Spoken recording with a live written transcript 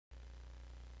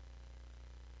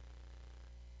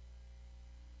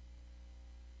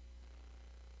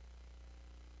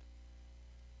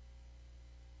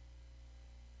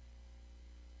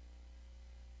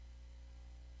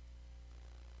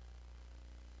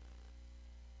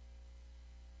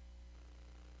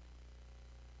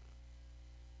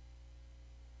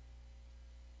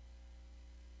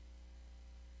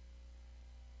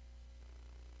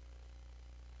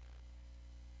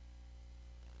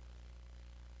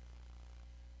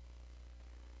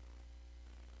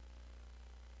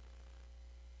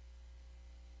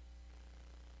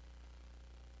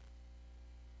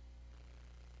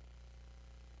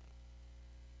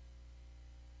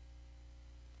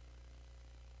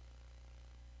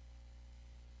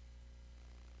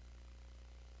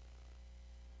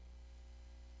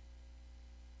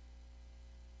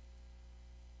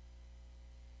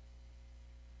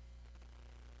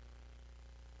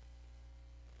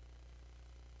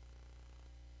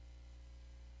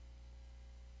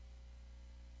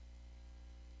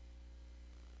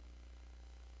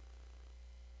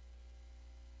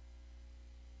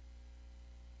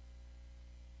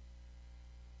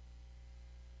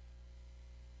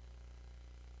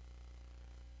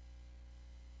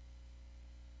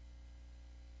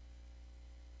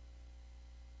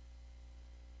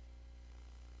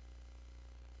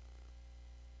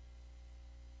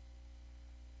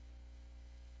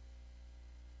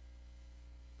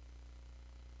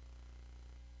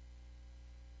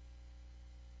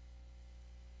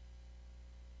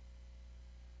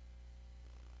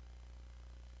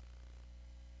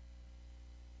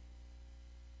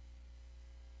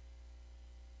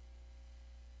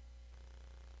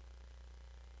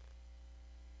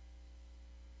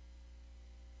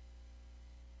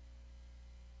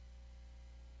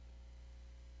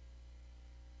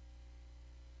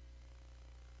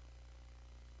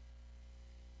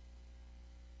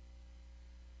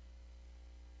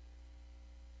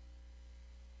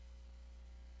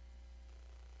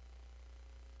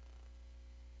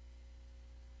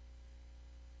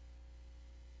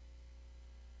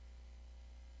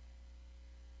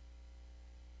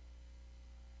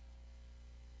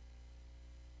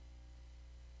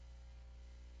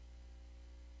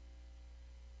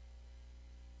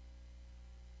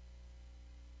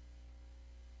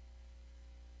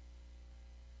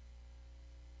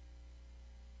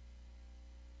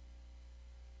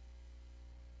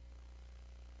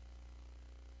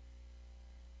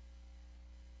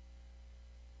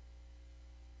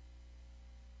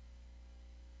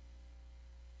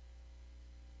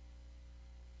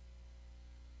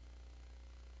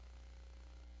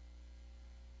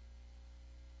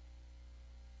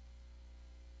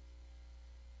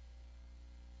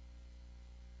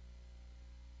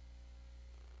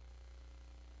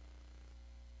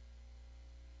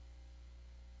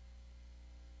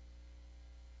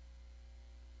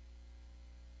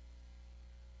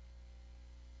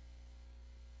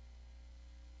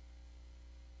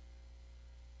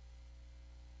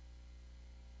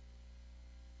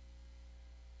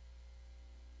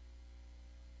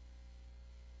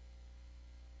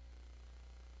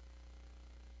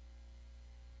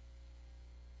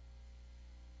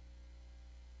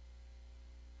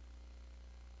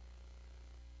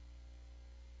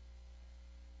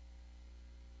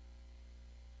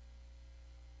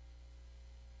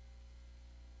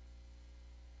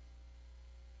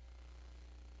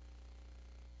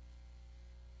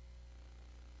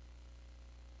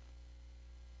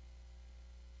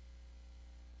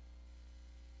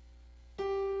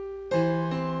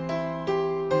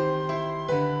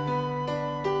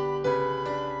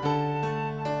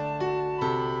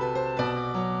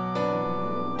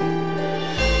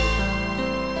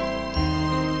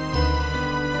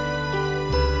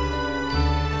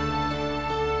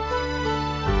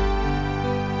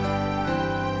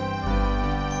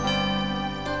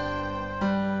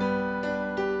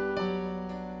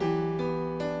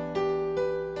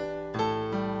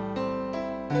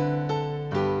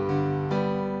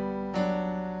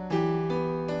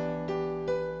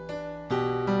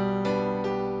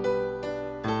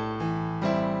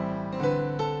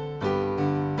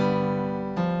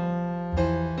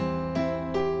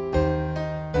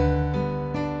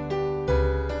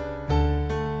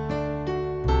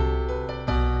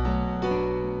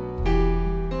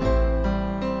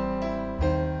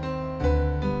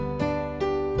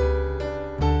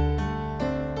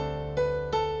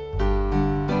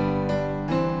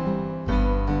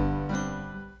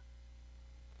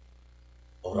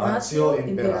Oratio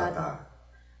Imperata.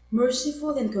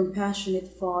 Merciful and compassionate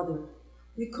Father,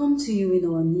 we come to you in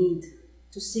our need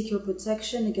to seek your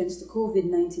protection against the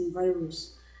COVID-19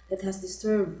 virus that has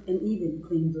disturbed and even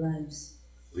claimed lives.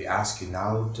 We ask you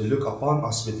now to look upon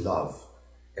us with love,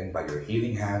 and by your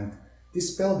healing hand,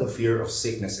 dispel the fear of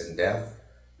sickness and death,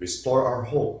 restore our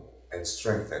hope, and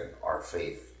strengthen our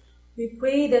faith. We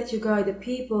pray that you guide the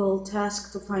people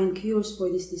tasked to find cures for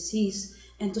this disease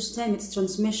and to stem its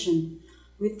transmission.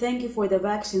 We thank you for the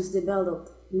vaccines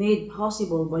developed, made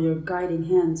possible by your guiding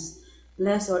hands.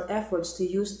 Bless our efforts to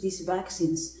use these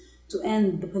vaccines to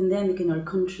end the pandemic in our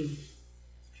country.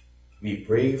 We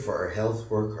pray for our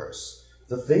health workers,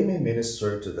 that they may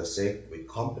minister to the sick with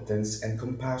competence and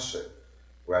compassion.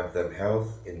 Grant them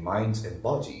health in mind and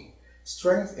body,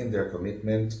 strength in their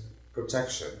commitment,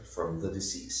 protection from the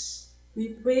disease. We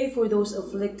pray for those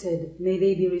afflicted. May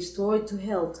they be restored to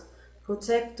health.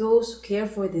 Protect those who care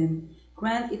for them.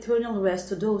 Grant eternal rest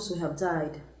to those who have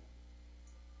died.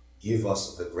 Give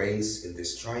us the grace in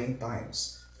these trying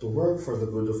times to work for the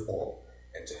good of all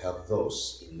and to help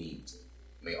those in need.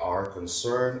 May our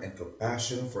concern and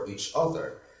compassion for each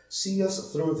other see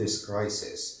us through this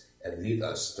crisis and lead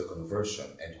us to conversion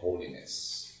and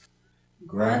holiness.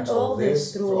 Grant all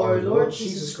this through our Lord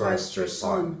Jesus Christ, your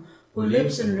Son, who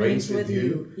lives and reigns with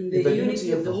you in the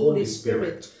unity of the Holy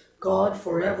Spirit, God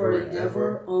forever and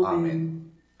ever.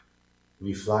 Amen.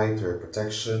 We fly to your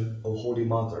protection, O Holy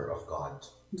Mother of God.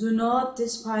 Do not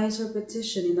despise our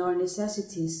petition in our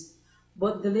necessities,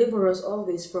 but deliver us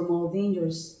always from all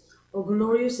dangers. O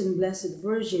glorious and blessed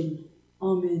Virgin.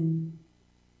 Amen.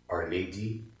 Our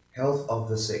Lady, health of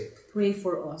the sick, pray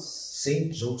for us.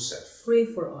 Saint Joseph, pray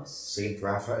for us. Saint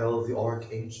Raphael the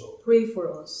Archangel, pray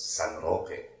for us. San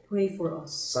Roque, pray for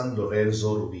us. San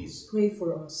Lorenzo Ruiz, pray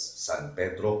for us. San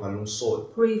Pedro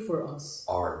Calungsod, pray for us.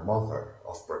 Our Mother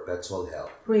of Perpetual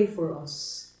Help, pray for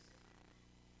us.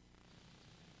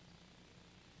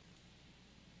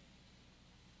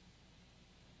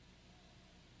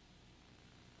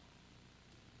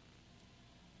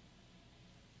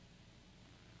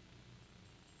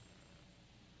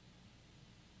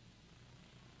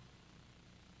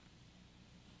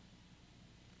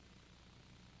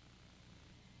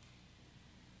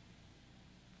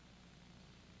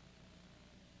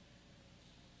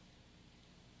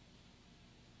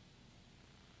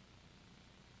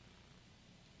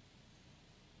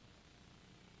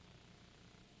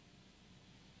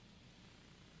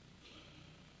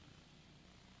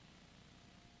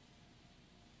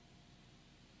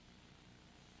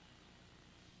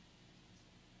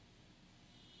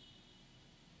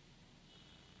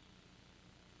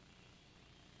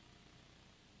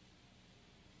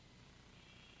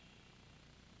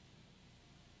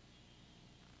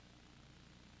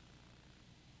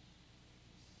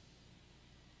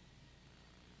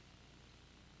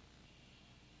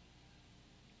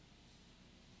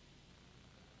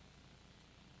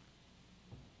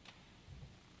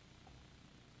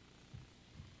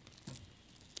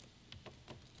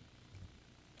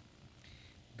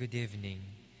 Good evening.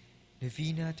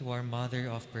 Novena to our Mother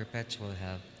of Perpetual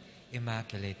Help,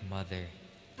 Immaculate Mother.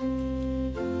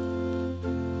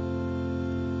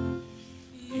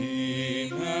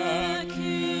 Immaculate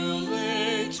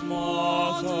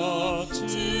Mother,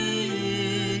 to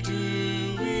you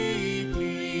do we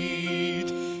plead,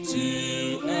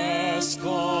 to ask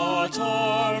God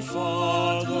our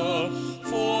Father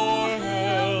for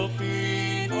help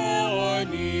in our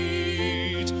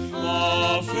need.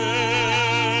 Ave,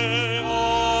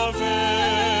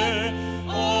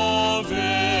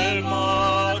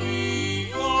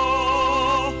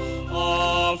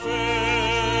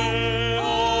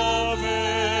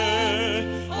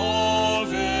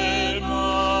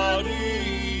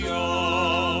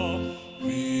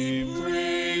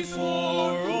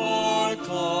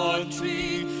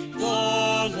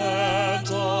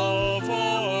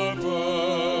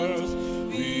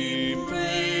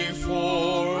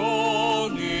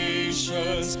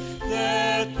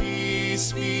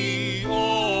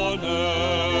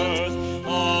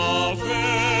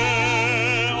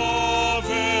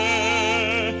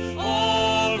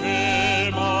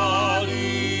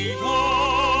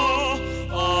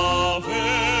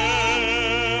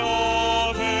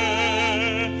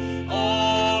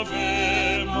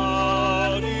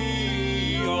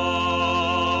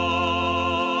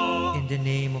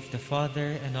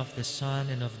 Father, and of the Son,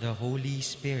 and of the Holy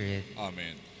Spirit.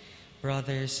 Amen.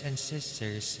 Brothers and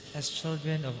sisters, as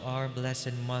children of our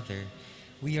Blessed Mother,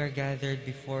 we are gathered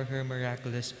before her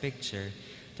miraculous picture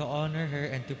to honor her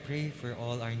and to pray for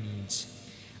all our needs.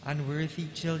 Unworthy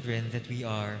children that we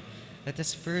are, let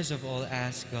us first of all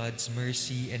ask God's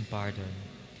mercy and pardon.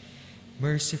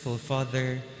 Merciful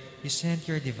Father, you sent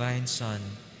your divine Son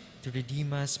to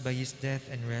redeem us by his death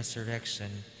and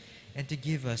resurrection and to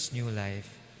give us new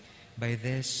life. By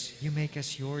this, you make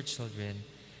us your children,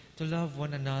 to love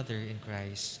one another in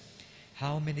Christ.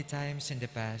 How many times in the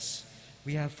past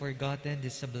we have forgotten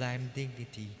this sublime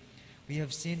dignity. We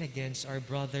have sinned against our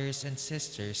brothers and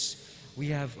sisters. We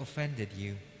have offended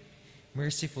you.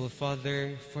 Merciful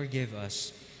Father, forgive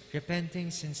us.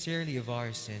 Repenting sincerely of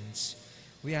our sins,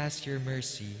 we ask your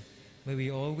mercy. May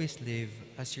we always live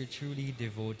as your truly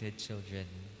devoted children.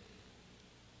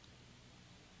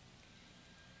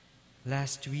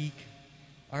 Last week,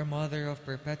 our Mother of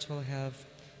Perpetual Health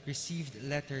received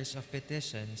letters of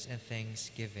petitions and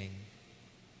thanksgiving.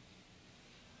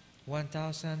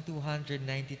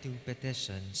 1,292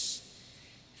 petitions,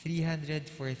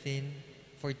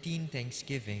 314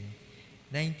 thanksgiving,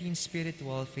 19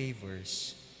 spiritual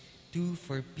favors, 2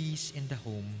 for peace in the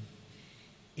home,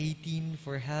 18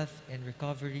 for health and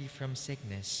recovery from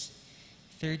sickness,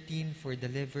 13 for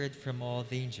delivered from all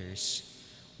dangers,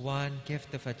 1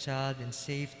 gift of a child in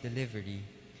safe delivery,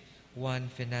 1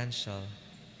 financial,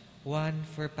 1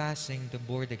 for passing the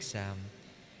board exam,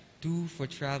 2 for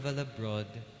travel abroad,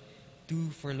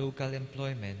 2 for local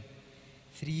employment,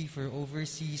 3 for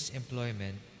overseas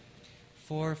employment,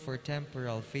 4 for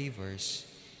temporal favors,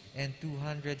 and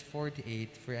 248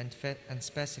 for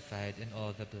unspecified in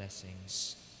all the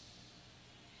blessings.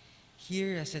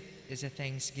 Here is a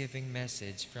thanksgiving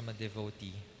message from a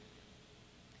devotee.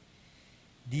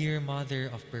 Dear Mother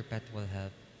of Perpetual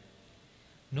Health,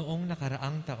 noong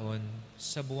nakaraang taon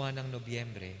sa buwan ng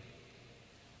Nobyembre,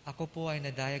 ako po ay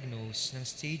na-diagnose ng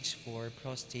stage 4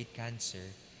 prostate cancer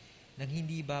nang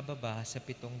hindi bababa sa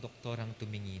 7 doktor ang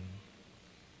tumingin.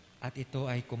 At ito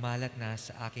ay kumalat na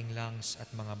sa aking lungs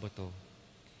at mga buto.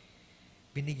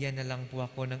 Binigyan na lang po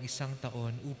ako ng 1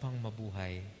 taon upang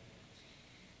mabuhay.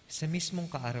 Sa mismong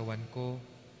kaarawan ko,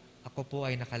 ako po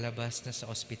ay nakalabas na sa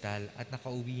ospital at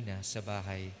nakauwi na sa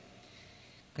bahay.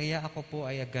 Kaya ako po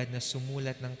ay agad na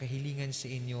sumulat ng kahilingan sa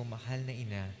inyo, mahal na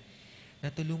ina, na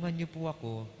tulungan niyo po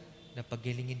ako na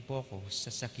paggilingin po ako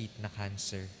sa sakit na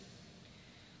cancer.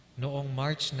 Noong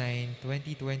March 9,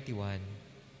 2021,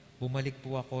 bumalik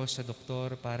po ako sa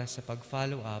doktor para sa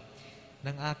pag-follow up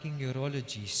ng aking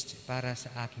urologist para sa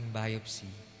aking biopsy.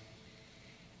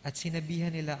 At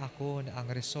sinabihan nila ako na ang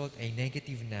result ay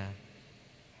negative na.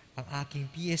 Ang aking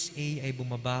PSA ay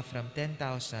bumaba from 10,000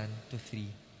 to 3,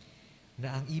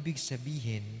 na ang ibig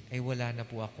sabihin ay wala na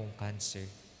po akong cancer.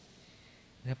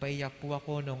 Napaiyak po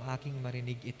ako noong aking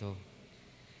marinig ito.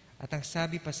 At ang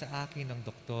sabi pa sa akin ng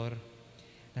doktor,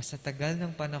 na sa tagal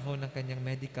ng panahon ng kanyang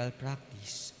medical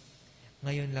practice,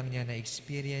 ngayon lang niya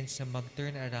na-experience na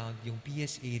mag-turn around yung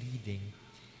PSA reading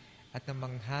at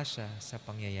namangha siya sa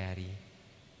pangyayari.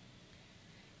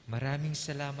 Maraming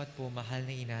salamat po, mahal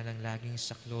na ina ng laging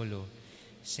saklolo,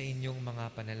 sa inyong mga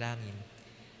panalangin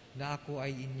na ako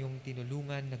ay inyong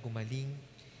tinulungan na gumaling,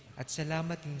 at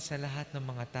salamat din sa lahat ng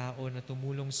mga tao na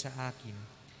tumulong sa akin,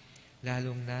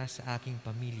 lalong na sa aking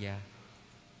pamilya,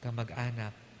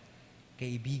 kamag-anak,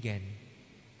 kaibigan,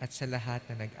 at sa lahat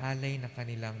na nag-alay na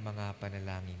kanilang mga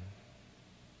panalangin.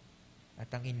 At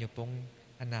ang inyo pong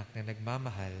anak na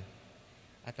nagmamahal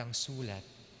at ang sulat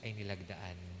ay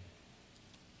nilagdaan.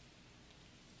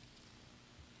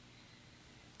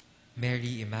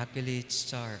 Mary, Immaculate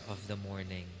Star of the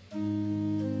Morning.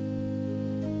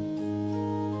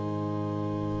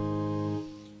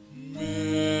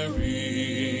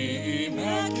 Mary,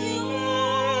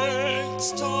 Immaculate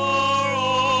Star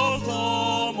of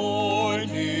the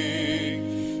morning,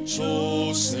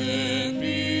 chosen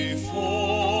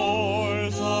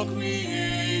before the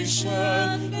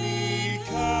creation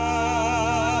began,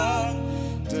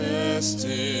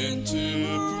 destined to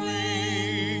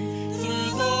bring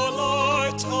through the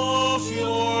light of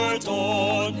your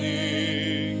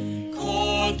dawning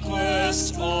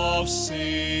conquest of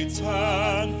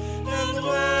Satan and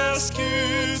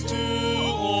rescue to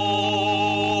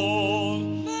all.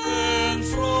 And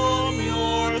from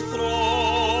your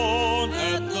throne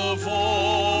at the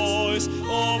voice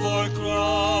of our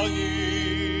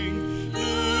crying,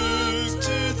 look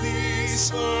to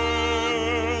this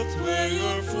earth where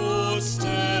your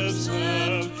footsteps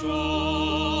have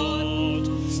trod.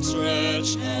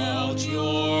 Stretch out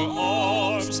your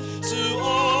arms to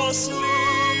us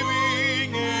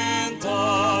living and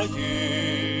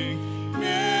dying.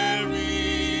 Mary,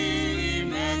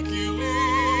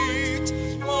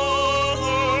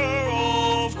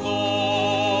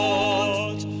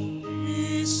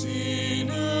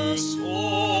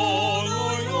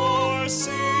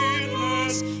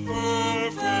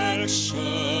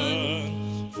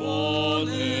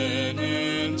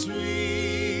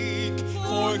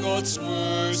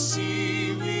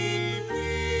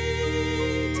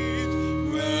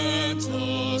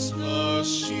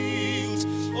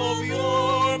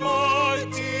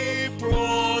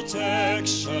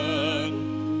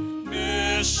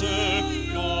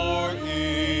 worship your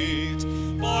aid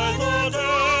by the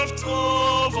depth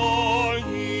of our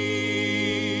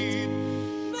need.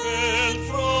 And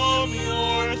from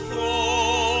your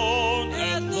throne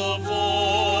at the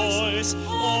voice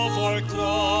of our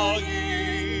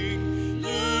crying,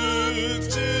 look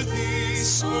to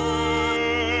this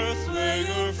earth where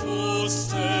your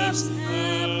footsteps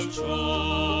have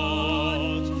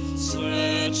trod.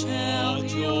 Stretch out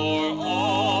your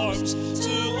arms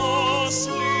to us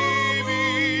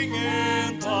living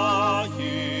and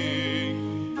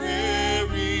dying.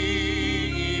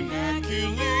 Mary,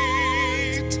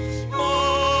 Immaculate,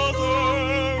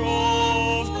 Mother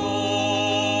of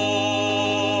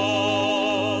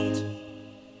God.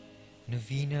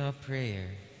 Novena Prayer.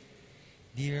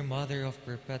 Dear Mother of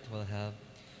Perpetual Help,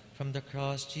 from the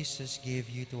cross Jesus gave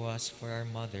you to us for our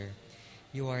mother.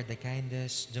 You are the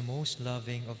kindest, the most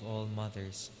loving of all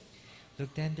mothers.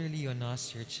 Look tenderly on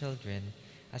us, your children,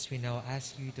 as we now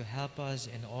ask you to help us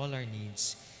in all our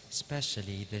needs,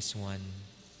 especially this one.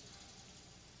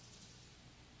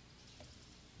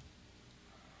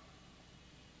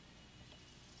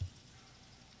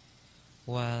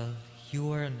 While you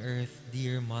were on earth,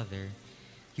 dear Mother,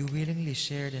 you willingly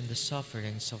shared in the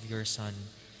sufferings of your Son,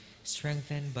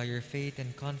 strengthened by your faith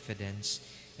and confidence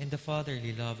in the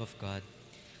fatherly love of God.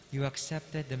 You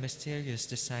accepted the mysterious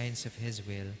designs of His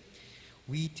will.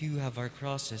 We too have our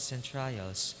crosses and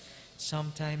trials.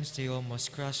 Sometimes they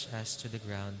almost crush us to the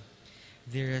ground.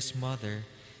 Dearest Mother,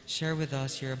 share with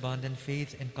us your abundant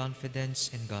faith and confidence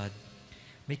in God.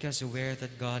 Make us aware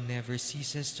that God never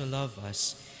ceases to love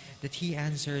us, that He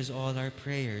answers all our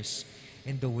prayers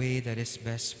in the way that is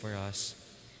best for us.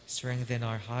 Strengthen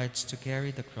our hearts to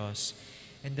carry the cross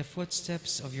and the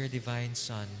footsteps of your divine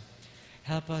Son.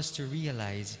 Help us to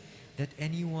realize that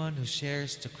anyone who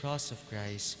shares the cross of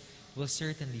Christ will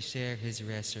certainly share His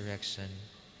resurrection.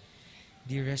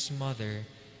 Dearest Mother,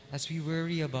 as we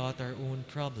worry about our own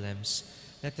problems,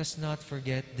 let us not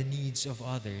forget the needs of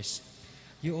others.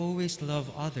 You always love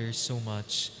others so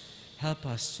much. Help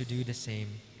us to do the same.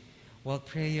 While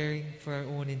praying for our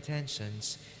own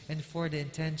intentions and for the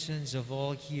intentions of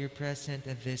all here present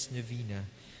at this novena,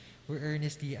 we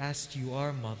earnestly ask you,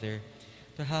 our Mother,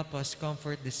 to help us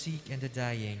comfort the sick and the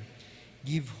dying,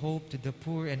 give hope to the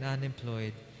poor and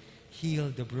unemployed, heal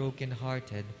the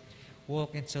broken-hearted,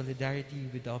 walk in solidarity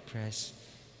with the oppressed,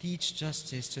 teach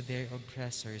justice to their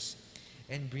oppressors,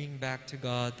 and bring back to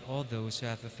God all those who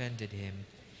have offended Him.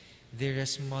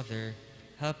 Dearest Mother,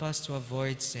 help us to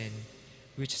avoid sin,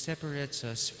 which separates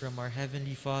us from our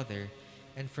Heavenly Father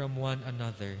and from one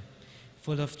another.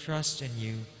 Full of trust in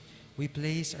you, we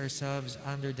place ourselves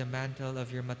under the mantle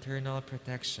of your maternal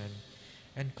protection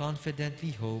and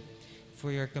confidently hope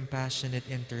for your compassionate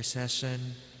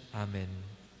intercession. Amen.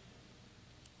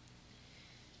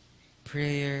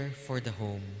 Prayer for the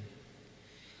home.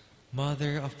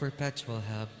 Mother of perpetual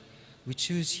help, we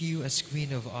choose you as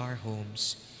Queen of our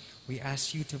homes. We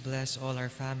ask you to bless all our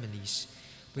families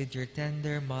with your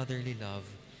tender motherly love.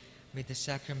 May the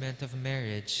sacrament of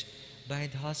marriage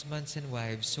bind husbands and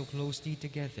wives so closely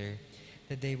together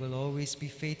that they will always be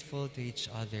faithful to each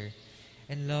other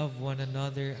and love one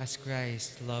another as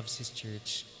Christ loves His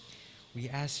church. We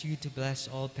ask you to bless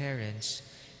all parents.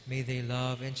 May they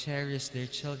love and cherish their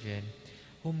children,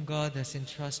 whom God has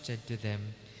entrusted to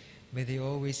them. May they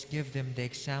always give them the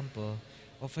example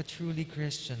of a truly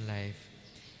Christian life.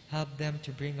 Help them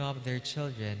to bring up their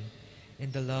children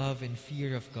in the love and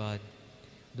fear of God.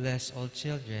 Bless all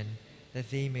children that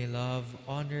they may love,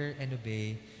 honor, and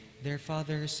obey their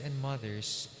fathers and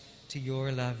mothers to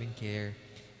your loving care.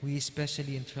 We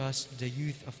especially entrust the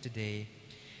youth of today.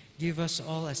 Give us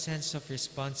all a sense of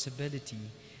responsibility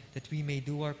that we may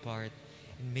do our part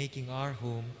in making our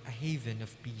home a haven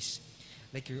of peace,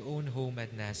 like your own home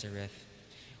at Nazareth.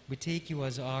 We take you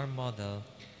as our model.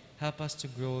 Help us to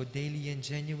grow daily in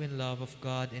genuine love of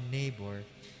God and neighbor,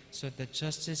 so that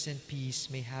justice and peace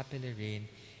may happily reign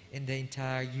in the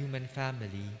entire human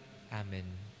family. Amen.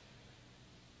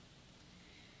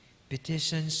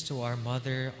 Petitions to our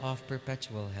Mother of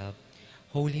Perpetual Help,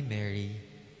 Holy Mary,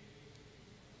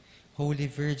 Holy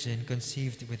Virgin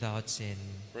conceived without sin.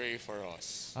 Pray for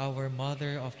us. Our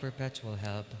Mother of Perpetual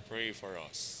Help, Pray for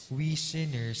us. we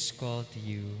sinners call to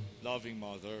you, Loving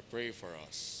Mother, pray for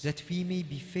us. that we may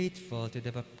be faithful to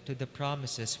the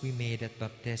promises we made at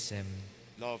baptism,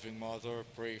 Loving Mother,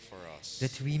 pray for us.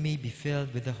 that we may be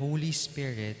filled with the Holy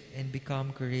Spirit and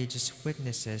become courageous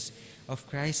witnesses of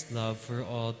Christ's love for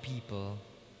all people,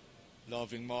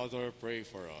 Loving Mother, pray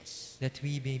for us. that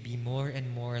we may be more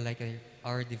and more like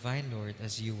our divine Lord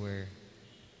as you were.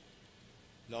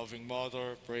 Loving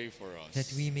Mother, pray for us.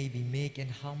 that we may be meek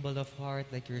and humble of heart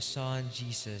like your Son,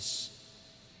 Jesus,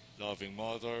 Loving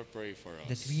Mother, pray for us.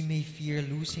 that we may fear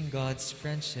losing God's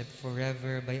friendship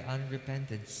forever by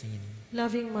unrepented sin,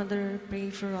 Loving Mother, pray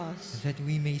for us. that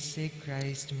we may seek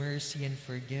Christ's mercy and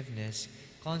forgiveness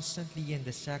constantly in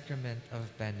the sacrament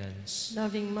of penance,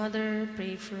 Loving Mother,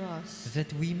 pray for us.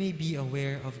 that we may be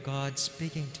aware of God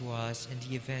speaking to us in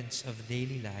the events of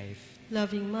daily life,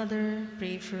 Loving Mother,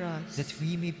 pray for us. that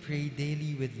we may pray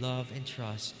daily with love and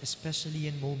trust, especially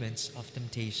in moments of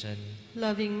temptation,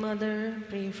 Loving Mother,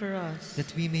 pray for us.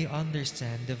 that we may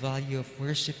understand the value of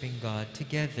worshiping God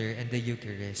together in the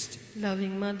Eucharist,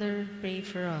 Loving Mother, pray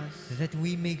for us. that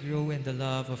we may grow in the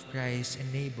love of Christ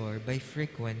and neighbor by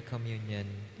frequent communion,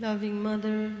 Loving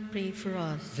Mother, pray for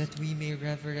us. that we may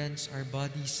reverence our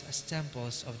bodies as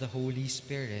temples of the Holy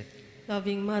Spirit,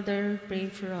 Loving Mother, pray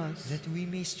for us. that we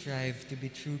may strive to be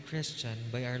true Christian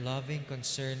by our loving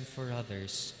concern for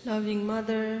others, Loving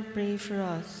Mother, pray for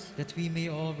us. that we may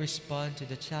all respond to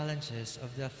the challenges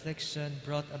of the affliction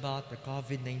brought about the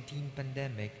COVID-19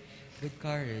 pandemic with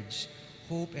courage,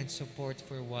 hope, and support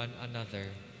for one another,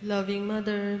 Loving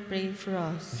Mother, pray for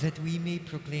us. that we may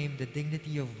proclaim the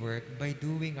dignity of work by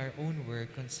doing our own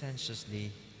work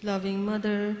conscientiously, Loving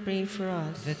Mother, pray for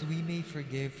us. that we may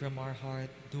forgive from our heart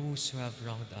those who have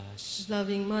wronged us,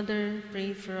 Loving Mother,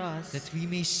 pray for us. that we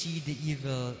may see the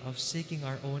evil of seeking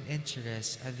our own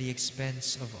interests at the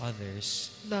expense of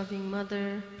others, Loving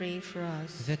Mother, pray for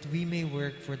us. that we may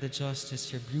work for the just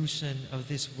distribution of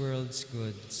this world's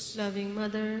goods, Loving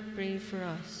Mother, pray for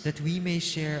us. that we may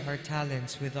share our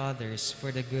talents with others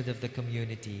for the good of the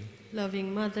community,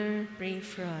 Loving Mother, pray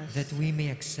for us. that we may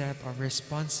accept our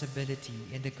responsibility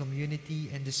in the community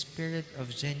in the spirit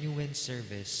of genuine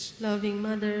service, Loving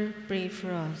Mother, pray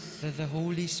for us. that the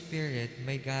Holy Spirit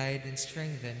may guide and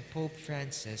strengthen Pope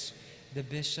Francis, the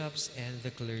bishops, and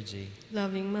the clergy,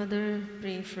 Loving Mother,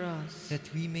 pray for us.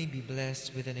 that we may be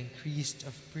blessed with an increase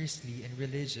of priestly and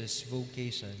religious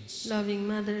vocations, Loving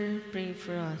Mother, pray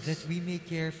for us. that we may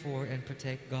care for and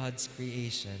protect God's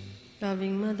creation,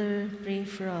 Loving Mother, pray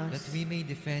for that us. we may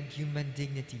defend human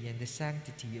dignity and the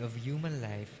sanctity of human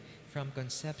life from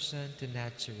conception to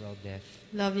natural death,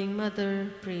 Loving Mother,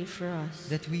 pray for us.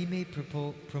 that we may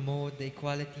promote the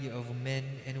equality of men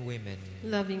and women,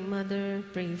 Loving Mother,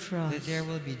 pray for us. that there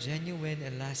will be genuine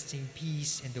and lasting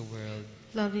peace in the world,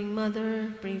 Loving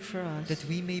Mother, pray for us. that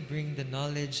we may bring the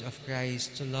knowledge of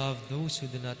Christ to love those who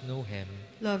do not know Him,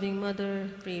 Loving Mother,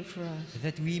 pray for us.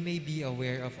 that we may be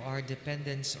aware of our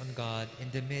dependence on God in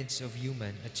the midst of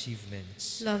human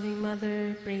achievements, Loving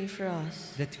Mother, pray for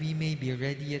us. that we may be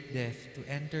ready at death to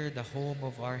enter the home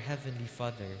of our Heavenly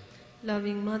Father,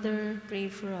 Loving Mother, pray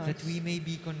for us. that we may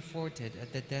be comforted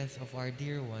at the death of our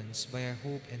dear ones by our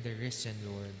hope in the risen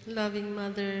Lord, Loving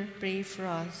Mother, pray for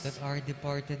us. that our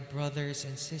departed brothers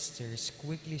and sisters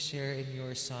quickly share in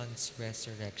your Son's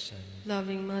resurrection.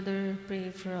 Loving Mother, pray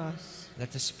for us.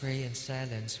 Let us pray in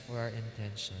silence for our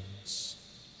intentions.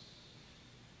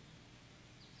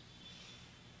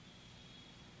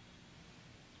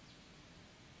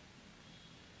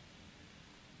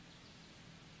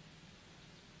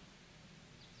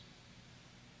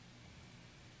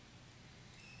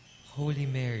 Holy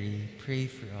Mary, pray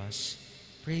for us.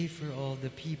 Pray for all the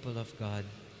people of God.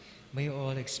 May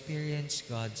all experience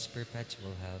God's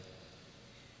perpetual help.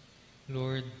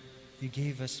 Lord, you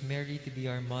gave us Mary to be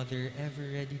our mother, ever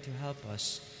ready to help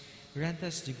us. Grant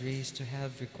us the grace to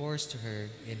have recourse to her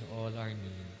in all our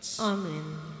needs. Amen.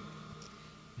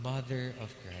 Mother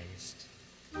of Christ.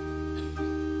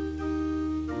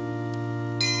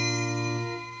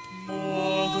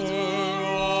 Mother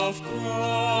of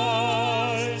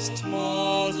Christ,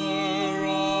 Mother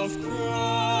of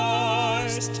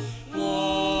Christ,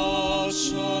 what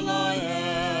shall I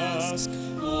ask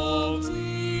of thee?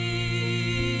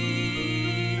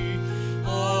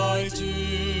 I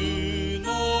do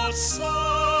not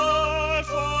sigh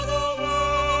for the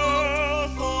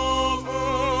wealth of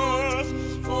earth,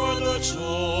 for the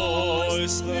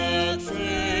joys that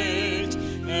fade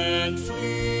and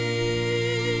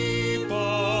flee,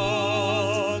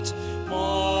 but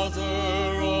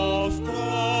Mother of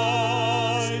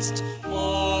Christ,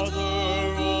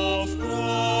 Mother of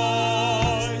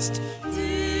Christ,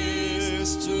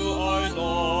 this do I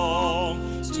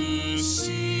long to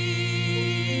see.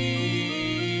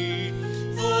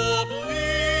 The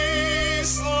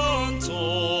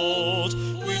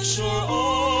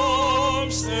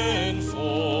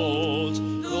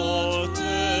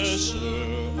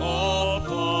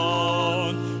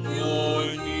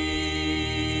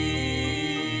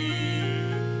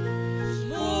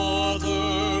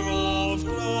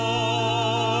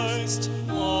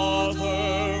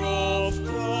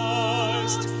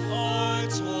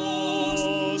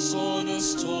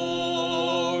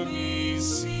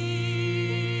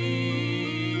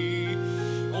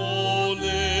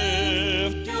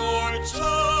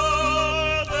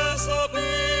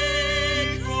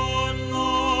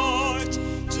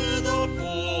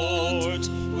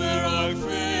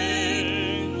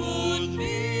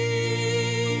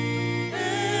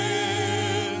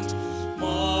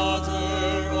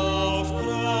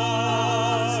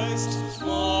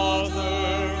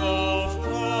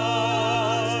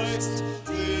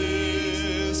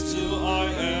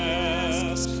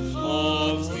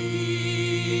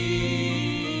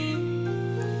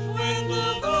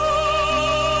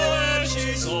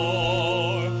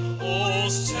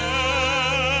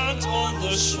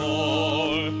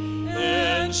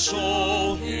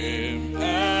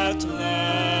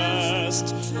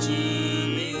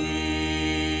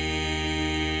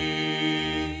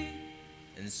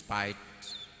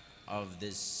spite of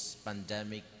this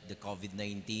pandemic, the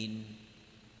COVID-19,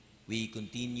 we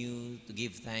continue to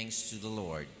give thanks to the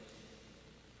Lord.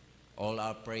 All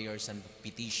our prayers and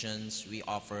petitions we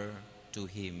offer to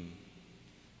Him,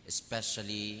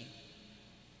 especially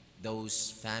those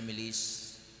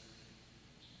families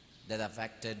that are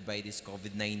affected by this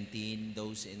COVID-19,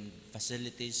 those in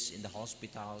facilities, in the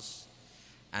hospitals,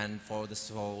 and for the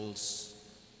souls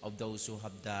of those who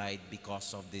have died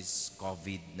because of this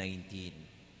COVID-19.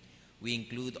 We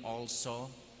include also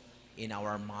in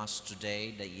our Mass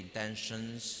today the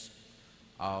intentions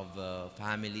of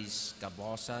families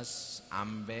Cabosas,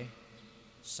 Ambe,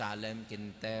 Salem,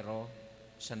 Quintero,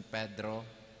 San Pedro,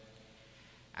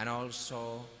 and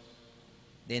also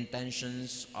the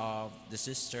intentions of the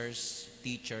sisters,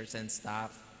 teachers, and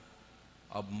staff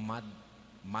of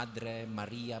Madre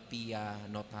Maria Pia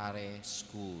Notare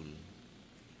School,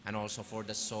 and also for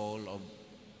the soul of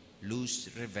Luz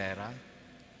Rivera,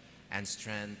 and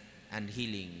strength and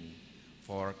healing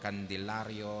for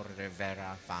Candelario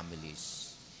Rivera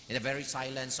families. In the very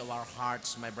silence of our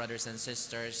hearts, my brothers and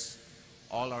sisters,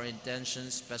 all our intentions,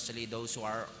 especially those who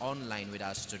are online with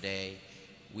us today,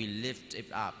 we lift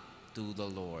it up to the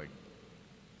Lord.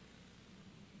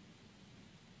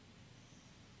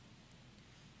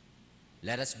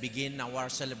 Let us begin our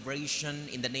celebration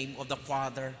in the name of the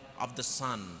Father, of the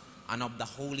Son, and of the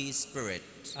Holy Spirit.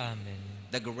 Amen.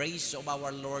 The grace of our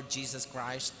Lord Jesus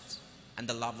Christ, and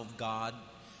the love of God,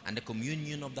 and the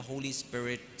communion of the Holy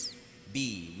Spirit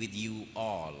be with you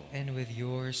all. And with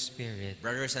your spirit.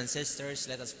 Brothers and sisters,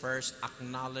 let us first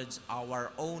acknowledge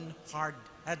our own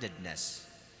hard-headedness.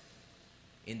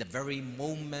 In the very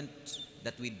moment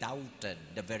that we doubted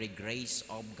the very grace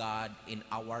of God in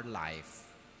our life,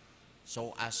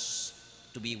 so as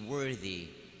to be worthy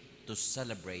to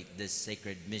celebrate these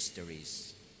sacred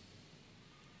mysteries.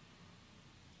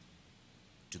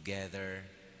 Together,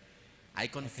 I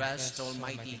confess to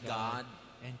Almighty God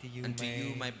and and to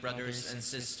you, my brothers and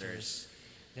sisters,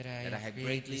 that I have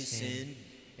greatly sinned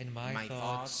in my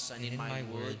thoughts and in my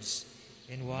words,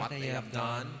 in what I have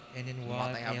done and in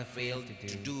what I have failed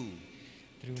to do,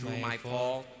 through my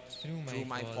fault,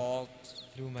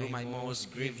 through my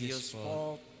most grievous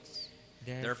fault.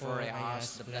 Therefore I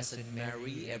ask the Blessed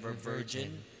Mary, ever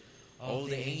Virgin, all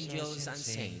the angels and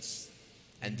saints,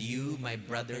 and you, my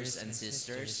brothers and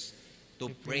sisters, to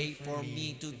pray for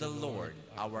me to the Lord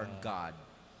our God.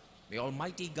 May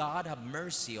Almighty God have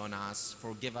mercy on us,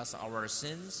 forgive us our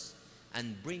sins,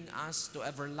 and bring us to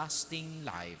everlasting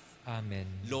life. Amen.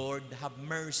 Lord, have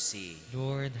mercy.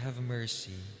 Lord, have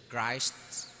mercy. Christ,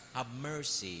 have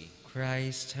mercy.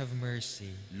 Christ, have mercy.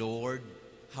 Lord,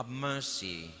 have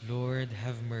mercy. Lord,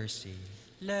 have mercy.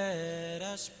 Let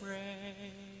us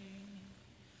pray.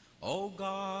 O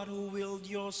God, who willed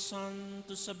your Son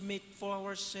to submit for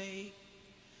our sake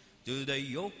to the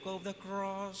yoke of the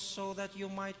cross, so that you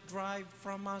might drive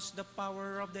from us the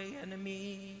power of the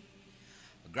enemy,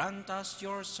 grant us,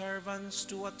 your servants,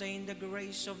 to attain the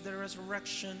grace of the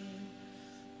resurrection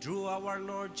through our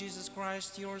Lord Jesus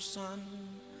Christ, your Son,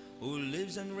 who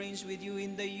lives and reigns with you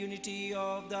in the unity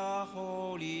of the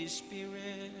Holy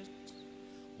Spirit,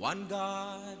 one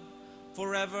God,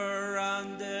 forever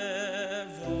and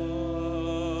ever.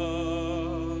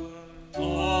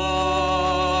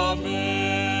 Amen.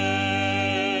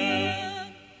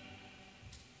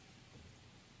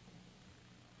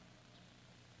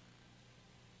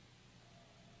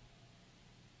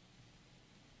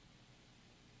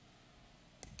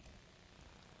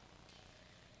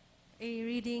 A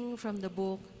reading from the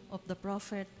book of the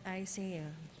prophet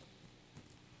Isaiah.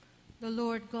 The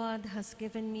Lord God has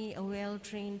given me a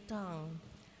well-trained tongue,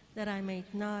 that I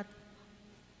might not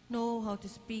know how to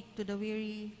speak to the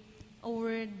weary a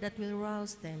word that will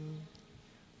rouse them.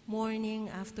 Morning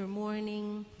after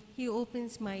morning, He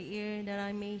opens my ear that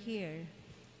I may hear,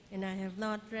 and I have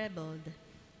not rebelled,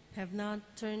 have not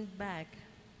turned back.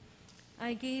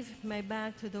 I gave my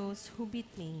back to those who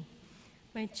beat me,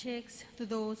 my cheeks to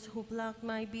those who plucked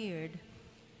my beard.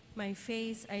 My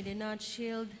face I did not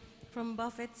shield from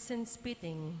buffets and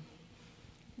spitting.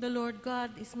 The Lord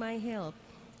God is my help,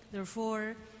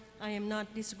 therefore I am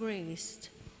not disgraced.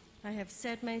 I have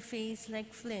set my face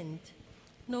like flint,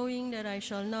 knowing that I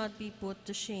shall not be put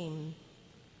to shame.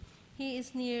 He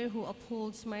is near who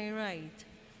upholds my right.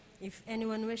 If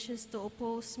anyone wishes to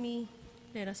oppose me,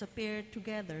 let us appear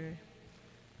together.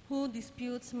 Who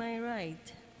disputes my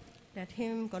right? Let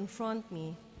him confront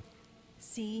me.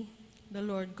 See, the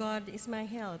Lord God is my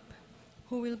help.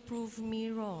 Who will prove me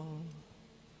wrong?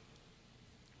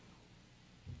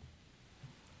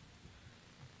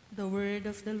 The word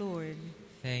of the Lord.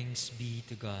 Thanks be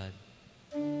to God.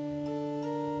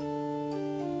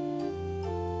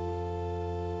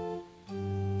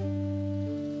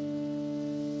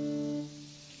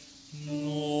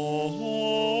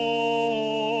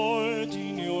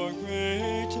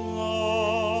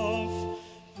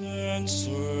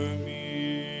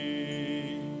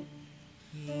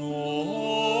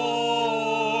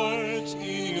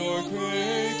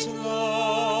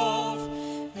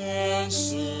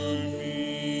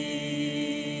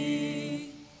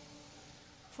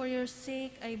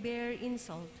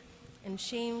 insult, and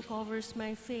shame covers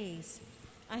my face.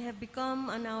 I have become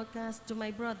an outcast to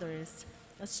my brothers,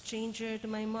 a stranger to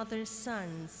my mother's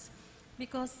sons,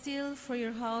 because zeal for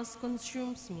your house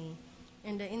consumes me,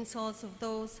 and the insults of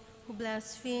those who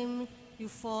blaspheme you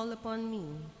fall upon me.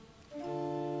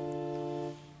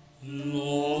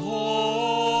 Lord,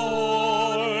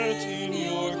 in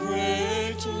your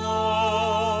great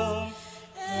love,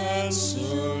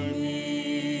 answer me.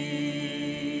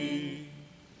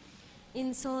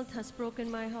 Insult has broken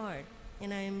my heart,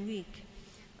 and I am weak.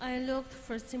 I looked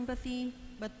for sympathy,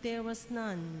 but there was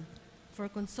none. For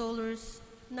consolers,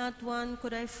 not one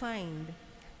could I find.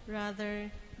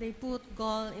 Rather, they put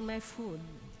gall in my food,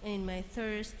 and in my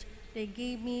thirst they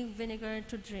gave me vinegar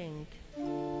to drink.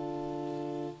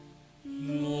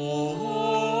 Lord,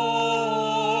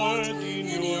 in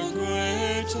your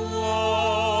great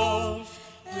love,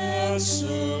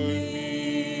 answer me.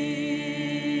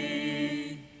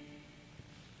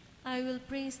 I will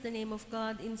praise the name of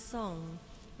God in song,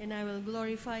 and I will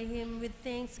glorify him with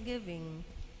thanksgiving.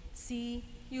 See,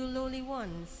 you lowly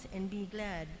ones, and be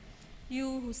glad.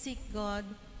 You who seek God,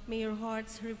 may your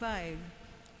hearts revive.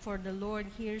 For the Lord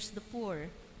hears the poor,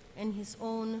 and his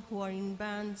own who are in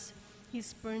bands he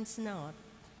spurns not.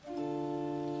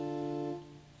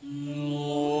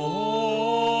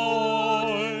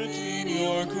 Lord, in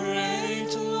your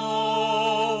great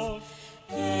love,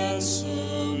 answer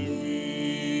me.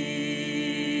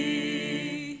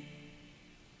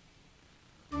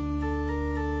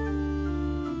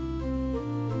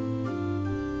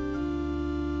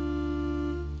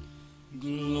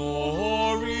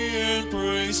 Glory and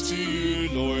praise to you,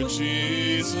 Lord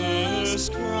Jesus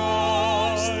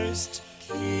Christ,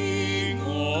 King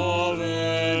of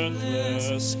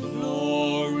endless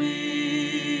glory.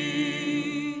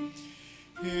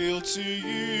 Hail to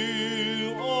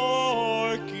you,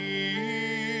 our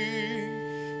King.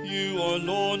 You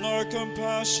alone are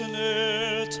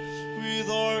compassionate with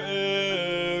our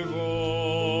errors.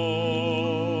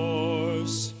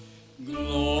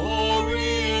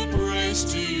 Glory and praise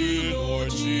to you,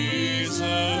 Lord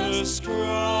Jesus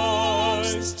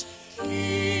Christ,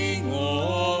 King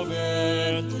of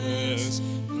endless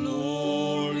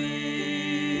glory.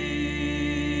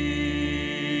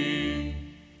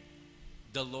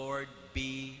 The Lord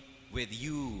be with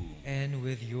you. And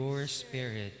with your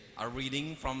spirit. A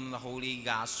reading from the Holy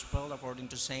Gospel according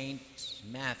to Saint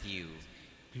Matthew.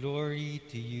 Glory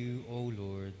to you, O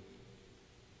Lord.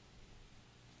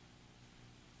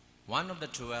 One of the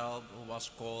 12, who was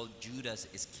called Judas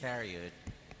Iscariot,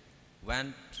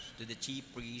 went to the chief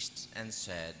priests and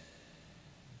said,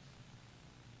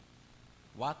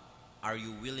 "What are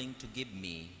you willing to give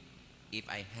me if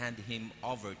I hand him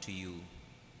over to you?"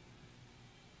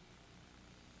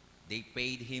 They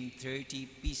paid him 30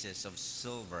 pieces of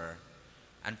silver,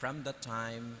 and from that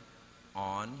time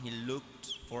on he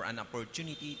looked for an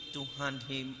opportunity to hand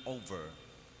him over.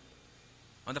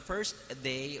 On the first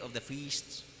day of the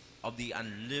feast of the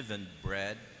unleavened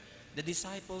bread, the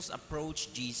disciples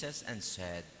approached Jesus and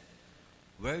said,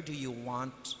 "Where do you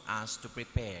want us to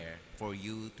prepare for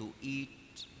you to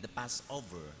eat the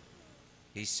Passover?"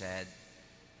 He said,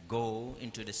 "Go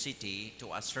into the city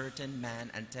to a certain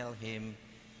man and tell him,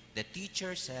 'The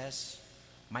teacher says,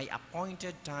 my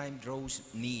appointed time draws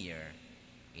near.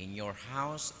 In your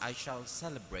house I shall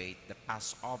celebrate the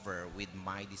Passover with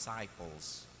my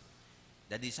disciples.'"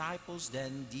 The disciples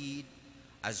then did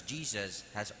as Jesus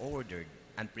has ordered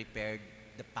and prepared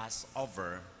the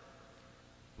Passover.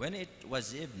 When it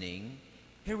was evening,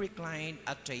 he reclined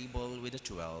at table with the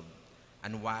 12,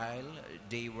 and while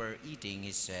they were eating,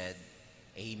 he said,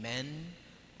 "Amen,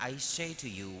 I say to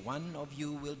you, one of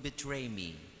you will betray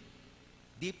me."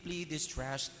 Deeply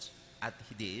distressed at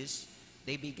this,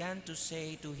 they began to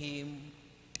say to him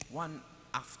one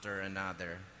after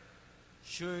another,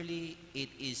 "Surely it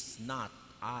is not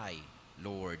I,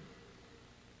 Lord."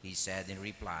 He said in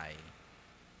reply,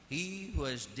 "He who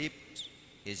has dipped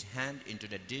his hand into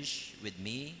the dish with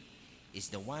me is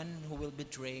the one who will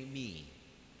betray me.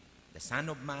 The Son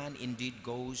of Man indeed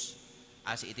goes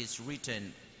as it is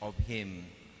written of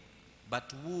him,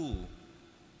 but woe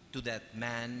to that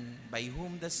man by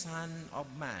whom the Son of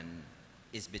Man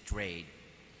is betrayed.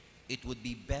 It would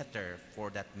be better for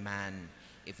that man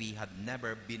if he had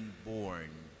never been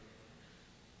born."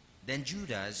 Then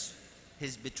Judas,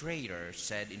 his betrayer,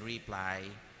 said in reply,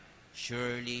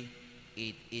 "Surely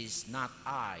it is not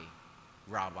I,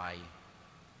 Rabbi."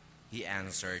 He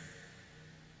answered,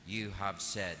 "You have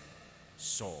said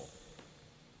so."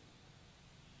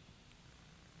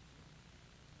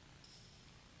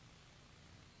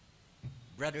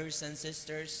 Brothers and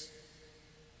sisters,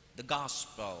 the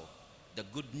gospel the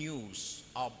good news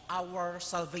of our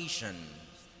salvation.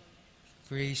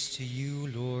 Praise to you,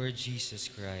 Lord Jesus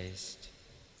Christ.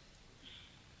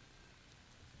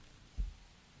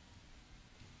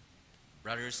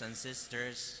 Brothers and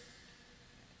sisters,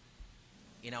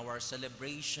 in our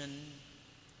celebration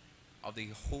of the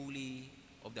Holy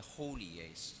of the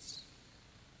Holiest,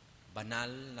 banal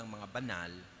ng mga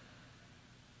banal,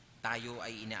 tayo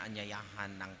ay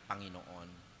inaanyayahan ng Panginoon.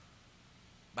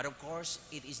 But of course,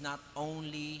 it is not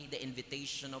only the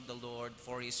invitation of the Lord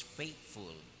for His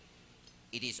faithful,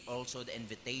 it is also the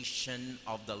invitation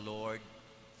of the Lord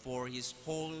for His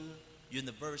whole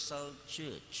universal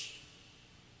church.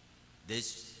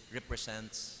 This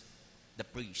represents the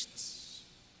priests.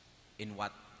 In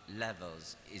what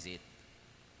levels is it?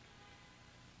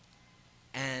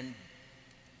 And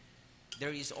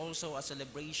there is also a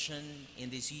celebration in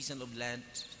the season of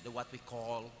Lent, what we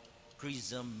call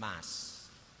Chrism Mass.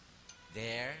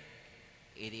 There,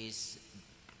 it is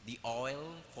the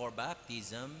oil for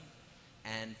baptism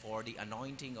and for the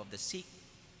anointing of the sick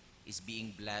is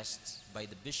being blessed by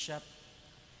the bishop,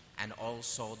 and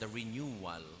also the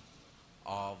renewal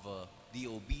of the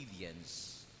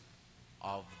obedience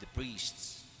of the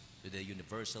priests to the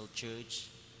universal church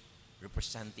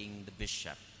representing the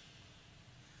bishop.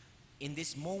 In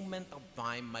this moment of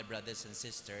time, my brothers and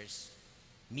sisters,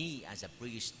 me as a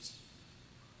priest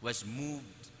was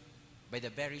moved by the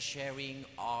very sharing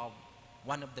of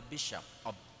one of the bishop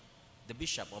of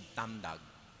Tamdag,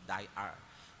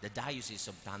 the Diocese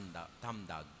of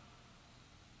Tamdag.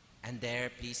 And there,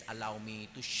 please allow me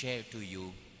to share to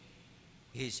you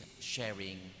his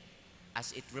sharing,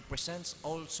 as it represents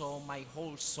also my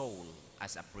whole soul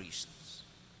as a priest.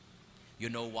 You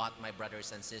know what, my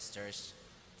brothers and sisters,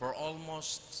 for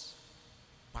almost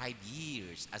 5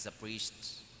 years as a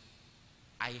priest,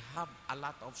 I have a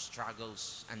lot of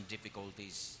struggles and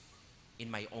difficulties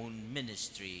in my own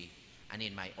ministry and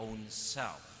in my own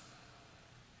self.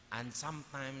 And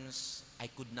sometimes I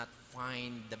could not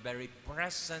find the very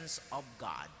presence of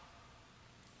God.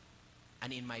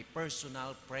 And in my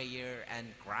personal prayer and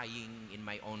crying in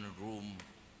my own room,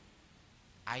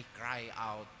 I cry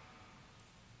out,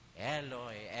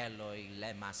 Eloi, Eloi,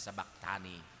 lema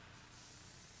sabachthani.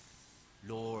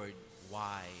 Lord,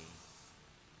 why?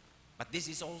 But this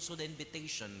is also the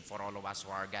invitation for all of us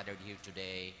who are gathered here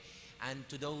today and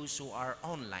to those who are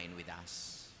online with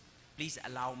us. Please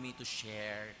allow me to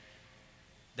share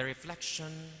the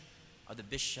reflection of the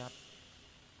Bishop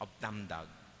of Tamdag.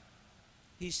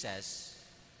 He says,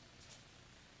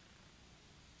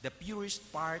 the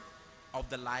purest part of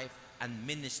the life and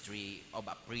ministry of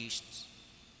a priest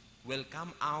will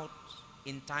come out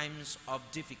in times of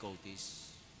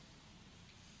difficulties,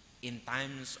 in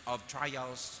times of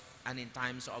trials, and in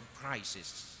times of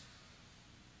crisis.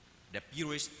 The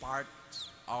purest part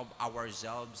of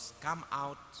ourselves come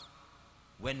out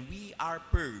when we are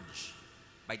purged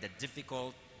by the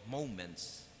difficult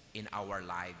moments in our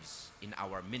lives, in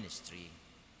our ministry.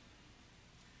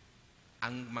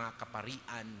 Ang mga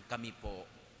kaparian, kami po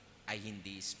ay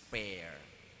hindi spare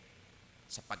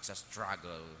sa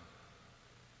pagsastruggle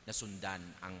na sundan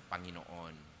ang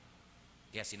Panginoon.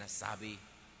 Kaya sinasabi,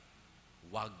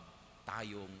 huwag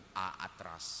tayong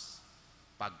aatras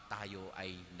pag tayo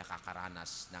ay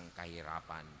nakakaranas ng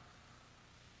kahirapan,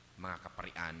 mga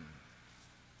kaparian.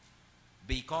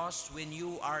 Because when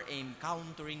you are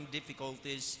encountering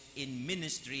difficulties in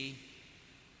ministry,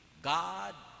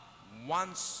 God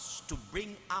wants to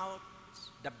bring out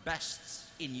the best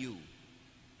in you,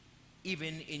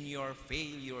 even in your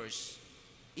failures,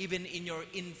 even in your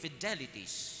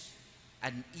infidelities,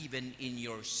 and even in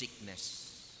your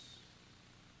sickness.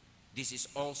 This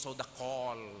is also the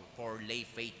call for lay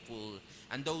faithful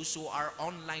and those who are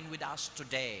online with us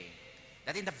today,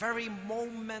 that in the very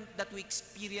moment that we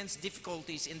experience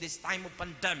difficulties in this time of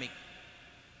pandemic,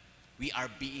 we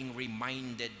are being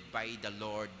reminded by the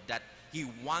Lord that He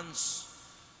wants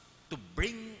to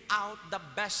bring out the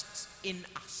best in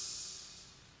us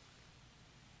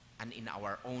and in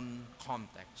our own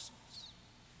contexts.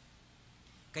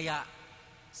 Kaya,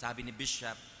 sabi ni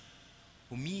Bishop,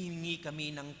 humihingi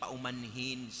kami ng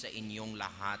paumanhin sa inyong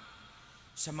lahat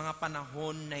sa mga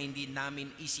panahon na hindi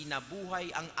namin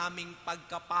isinabuhay ang aming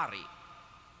pagkapari,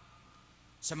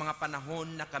 sa mga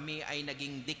panahon na kami ay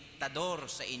naging diktador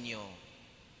sa inyo,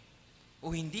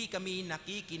 o hindi kami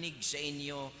nakikinig sa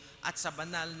inyo at sa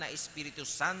banal na Espiritu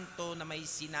Santo na may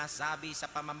sinasabi sa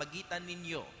pamamagitan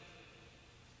ninyo.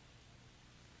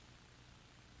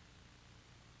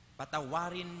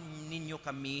 Patawarin ninyo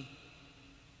kami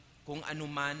kung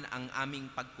anuman ang aming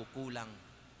pagkukulang.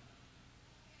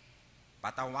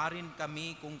 Patawarin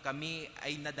kami kung kami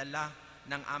ay nadala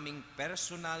ng aming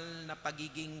personal na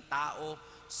pagiging tao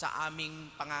sa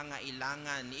aming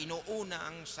pangangailangan. Inuuna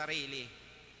ang sarili.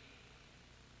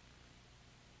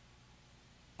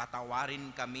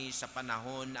 Patawarin kami sa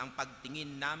panahon ang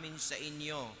pagtingin namin sa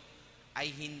inyo ay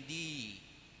hindi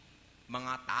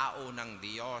mga tao ng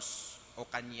Diyos o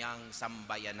kanyang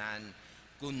sambayanan,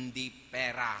 kundi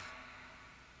pera.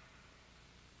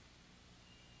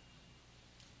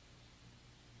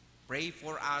 Pray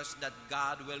for us that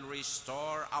God will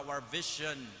restore our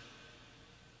vision,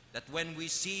 that when we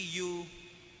see you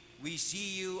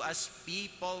as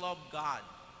people of God,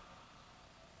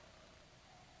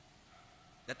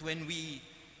 that when we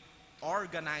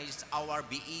organize our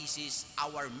BECs,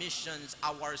 our missions,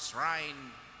 our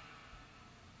shrine,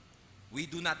 we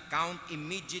do not count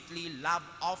immediately love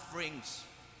offerings,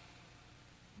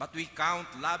 but we count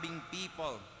loving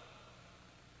people,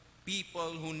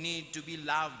 people who need to be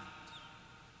loved,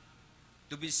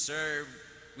 to be served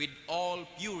with all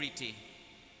purity.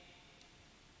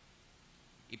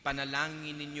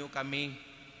 Ipanalangin ninyo kami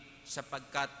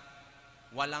sapagkat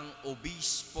walang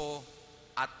obispo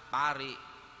at pari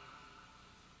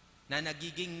na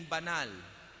nagiging banal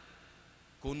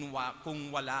kung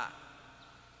wala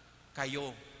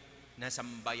kayo na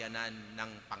sambayanan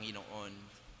ng Panginoon.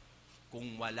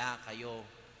 Kung wala kayo,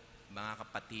 mga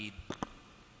kapatid,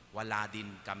 wala din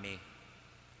kami.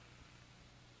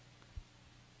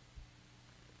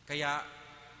 Kaya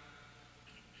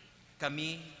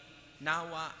kami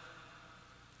nawa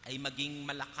ay maging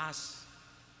malakas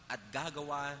at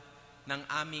gagawa ng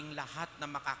aming lahat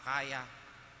na makakaya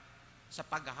sa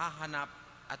paghahanap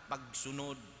at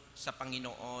pagsunod sa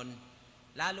Panginoon,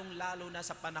 lalong-lalo na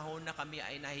sa panahon na kami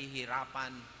ay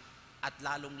nahihirapan at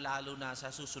lalong-lalo na sa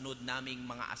susunod naming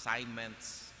mga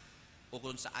assignments o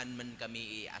kung saan man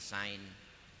kami i-assign.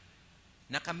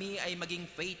 Na kami ay maging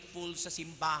faithful sa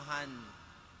simbahan,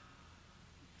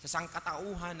 sa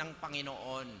sangkatauhan ng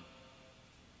Panginoon,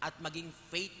 at maging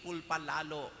faithful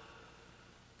palalo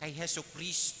kay Hesus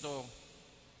Kristo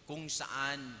kung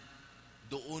saan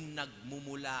doon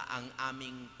nagmumula ang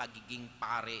aming pagiging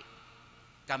pare.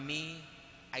 Kami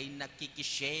ay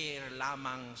nakikishare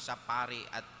lamang sa pare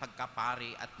at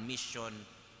pagkapare at mission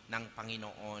ng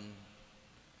Panginoon.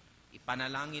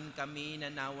 Ipanalangin kami na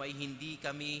naway hindi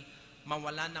kami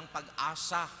mawalan ng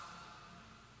pag-asa,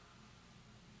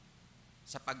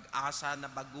 sa pag-asa na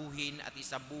baguhin at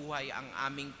isabuhay ang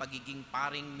aming pagiging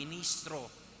paring ministro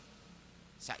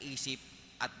sa isip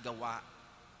at gawa,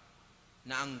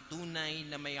 na ang tunay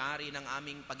na may-ari ng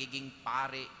aming pagiging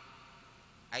pare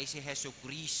ay si Hesus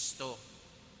Kristo,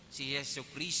 si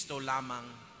Hesus Kristo lamang.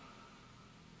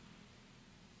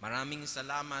 Maraming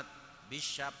salamat,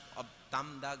 Bishop of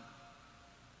Tamdag,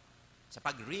 sa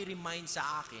pagre-remind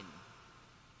sa akin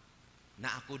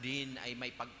na ako din ay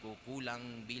may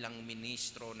pagkukulang bilang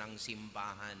ministro ng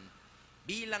simbahan,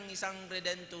 bilang isang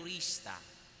redentorista.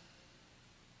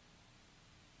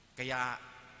 Kaya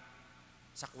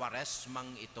sa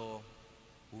Kwaresmang ito,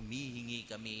 humihingi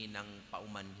kami ng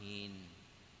paumanhin,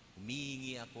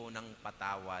 humihingi ako ng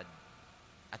patawad,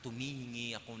 at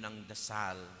humihingi ako ng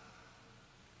dasal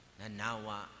na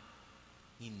nawa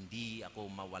hindi ako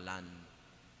mawalan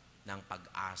ng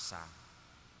pag-asa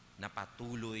na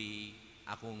patuloy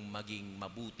akong maging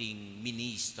mabuting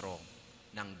ministro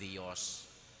ng Diyos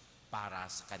para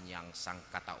sa kanyang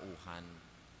sangkatauhan.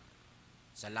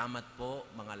 Salamat po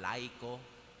mga laiko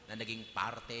na naging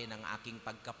parte ng aking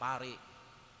pagkapari.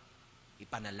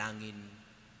 Ipanalangin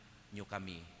niyo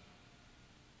kami.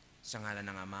 Sa ngalan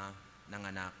ng Ama, ng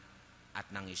Anak,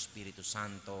 at ng Espiritu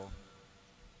Santo.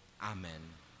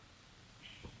 Amen.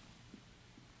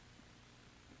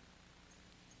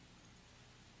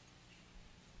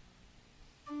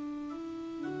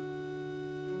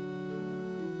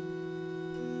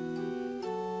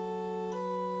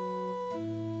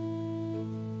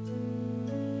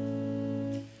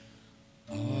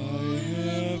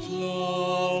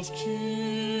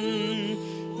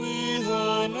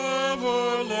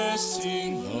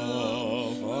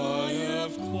 Love, I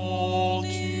have called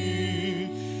you,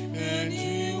 and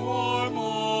you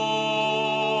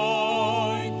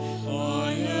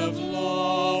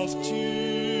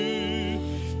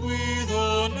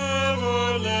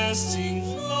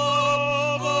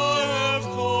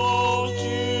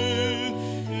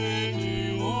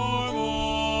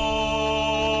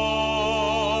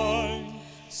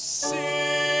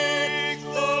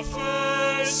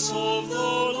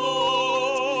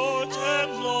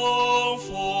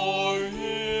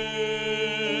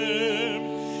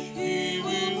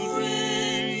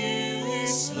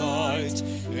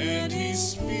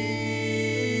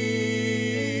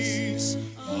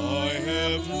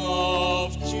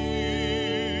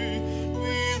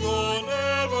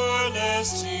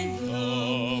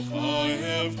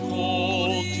have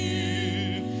called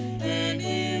you, and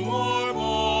you are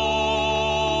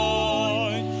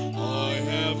mine. I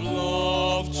have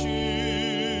loved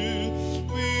you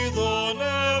with an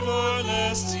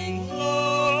everlasting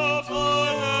love.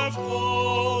 I have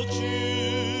called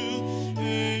you,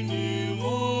 and you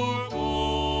are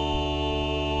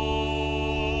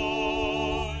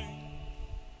mine.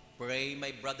 Pray,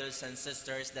 my brothers and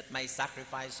sisters, that my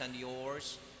sacrifice and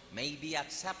yours may be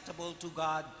acceptable to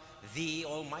God, the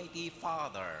Almighty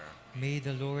Father. May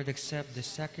the Lord accept the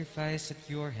sacrifice at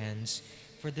your hands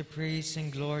for the praise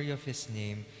and glory of his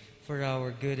name, for our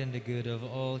good and the good of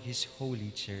all his holy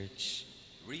church.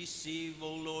 Receive,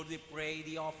 O Lord, we pray,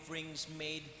 the offerings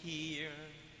made here,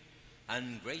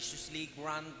 and graciously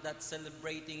grant that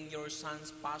celebrating your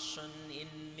Son's passion in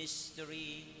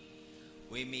mystery,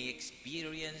 we may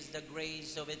experience the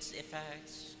grace of its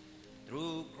effects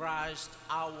through Christ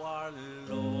our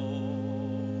Lord.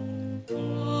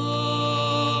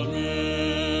 Amen.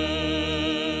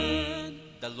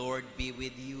 The Lord be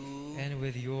with you. And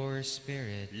with your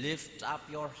spirit, Lift up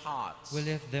your hearts. we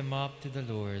lift them up to the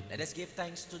Lord. Let us give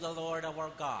thanks to the Lord our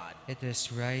God. It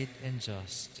is right and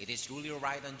just. It is truly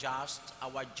right and just,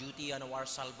 our duty and our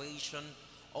salvation,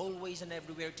 always and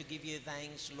everywhere to give you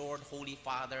thanks, Lord, Holy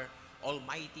Father,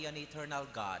 Almighty and eternal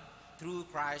God, through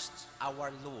Christ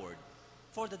our Lord.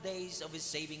 For the days of his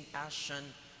saving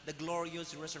passion, the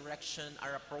glorious resurrection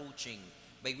are approaching,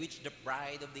 by which the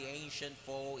pride of the ancient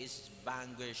foe is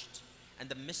vanquished, and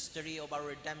the mystery of our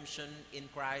redemption in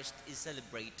Christ is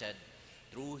celebrated.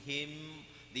 Through him,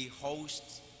 the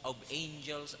host of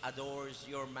angels adores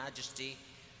your majesty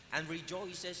and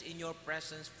rejoices in your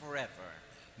presence forever.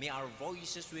 May our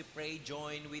voices, we pray,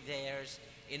 join with theirs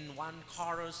in one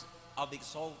chorus of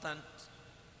exultant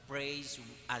praise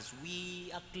as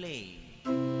we acclaim.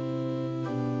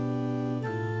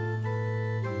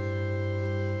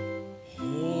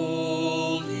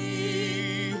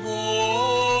 Holy,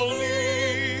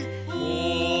 holy,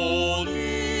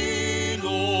 holy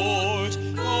Lord,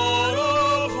 God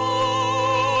of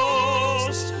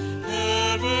hosts,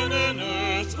 heaven and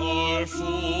earth are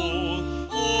full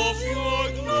of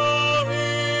your glory.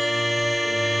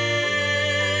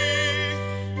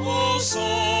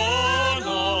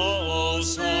 Hosanna,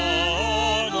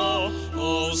 Hosanna,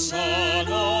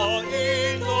 Hosanna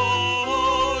in the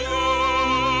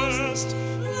highest.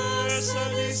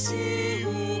 Blessed is he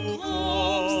who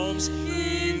comes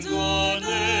in the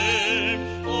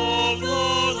name of the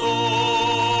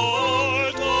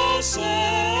Lord.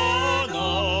 Hosanna,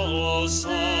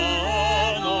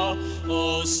 Hosanna,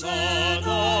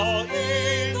 Hosanna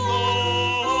in the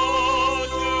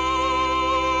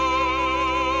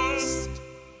highest.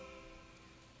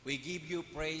 We give you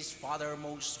praise, Father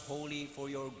most holy, for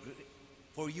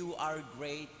you are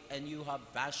great, and you have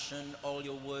fashioned all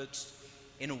your works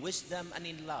in wisdom and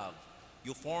in love.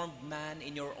 You formed man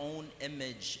in your own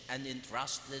image and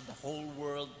entrusted the whole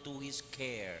world to his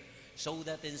care, so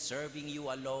that in serving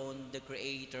you alone, the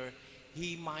Creator,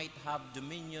 he might have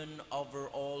dominion over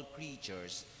all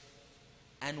creatures.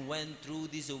 And when through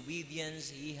disobedience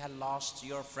he had lost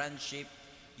your friendship,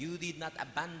 you did not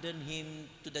abandon him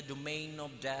to the domain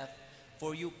of death,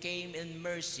 for you came in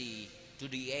mercy to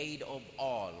the aid of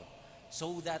all,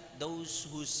 so that those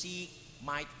who seek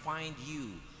might find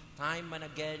you. Time and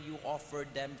again you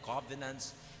offered them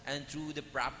covenants, and through the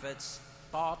prophets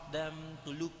taught them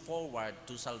to look forward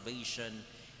to salvation.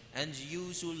 And you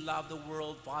who love the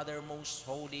world, Father most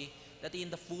holy, that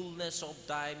in the fullness of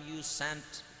time you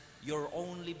sent your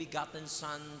only begotten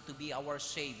Son to be our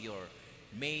Savior,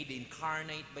 made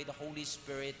incarnate by the Holy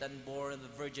Spirit and born of the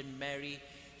Virgin Mary,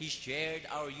 he shared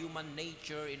our human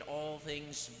nature in all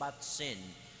things but sin.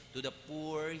 To the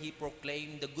poor he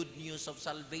proclaimed the good news of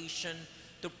salvation,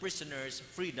 to prisoners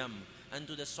freedom, and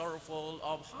to the sorrowful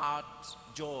of heart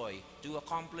joy. To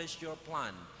accomplish your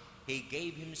plan, he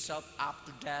gave himself up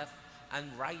to death,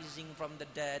 and rising from the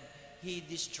dead, he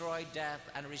destroyed death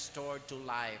and restored to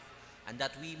life, and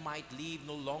that we might live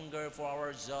no longer for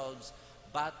ourselves,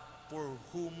 but for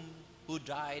whom who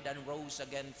died and rose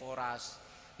again for us.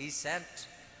 He sent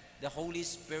the Holy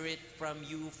Spirit from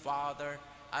you, Father,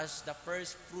 as the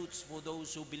first fruits for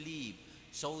those who believe,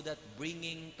 so that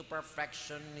bringing to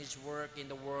perfection his work in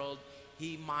the world,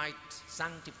 he might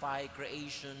sanctify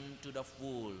creation to the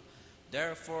full.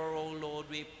 Therefore, O Lord,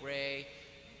 we pray,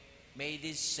 may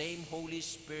this same Holy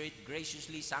Spirit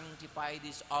graciously sanctify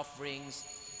these offerings,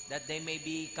 that they may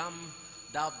become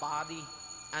the body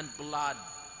and blood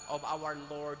of our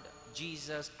Lord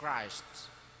Jesus Christ,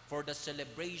 for the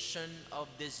celebration of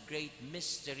this great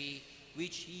mystery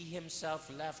which he himself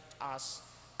left us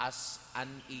as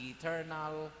an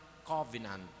eternal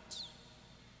covenant.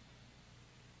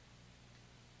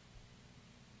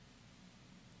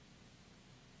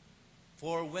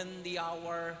 For when the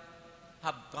hour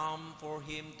have come for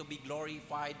him to be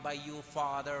glorified by you,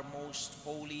 Father most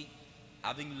holy,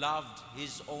 having loved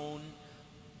his own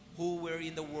who were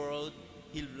in the world,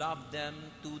 he loved them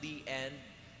to the end.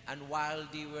 And while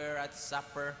they were at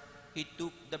supper, he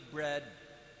took the bread,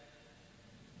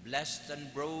 blessed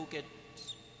and broke it,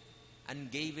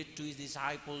 and gave it to his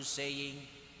disciples, saying,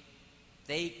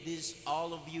 "Take this,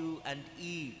 all of you, and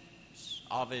eat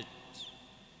of it,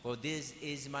 for this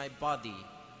is my body,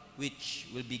 which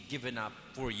will be given up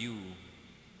for you."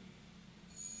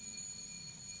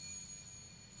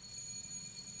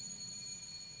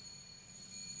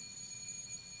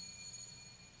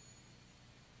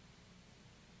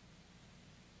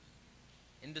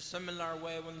 In the similar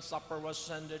way, when supper was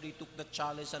ended, he took the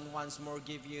chalice and once more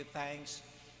gave you thanks.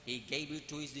 He gave it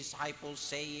to his disciples,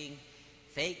 saying,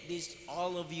 "Take this,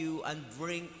 all of you, and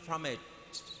drink from it.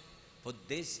 For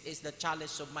this is the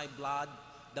chalice of my blood,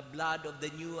 the blood of the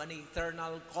new and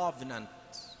eternal covenant.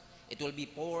 It will be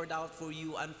poured out for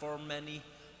you and for many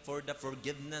for the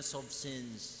forgiveness of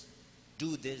sins.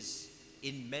 Do this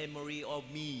in memory of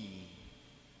me."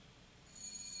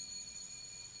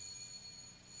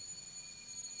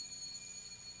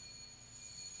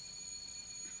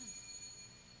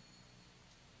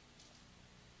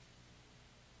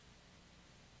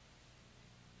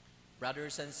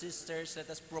 Brothers and sisters, let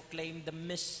us proclaim the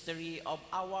mystery of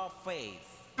our faith.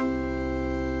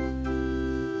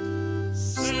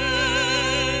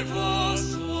 Save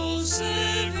us, O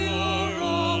Savior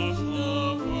of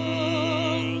the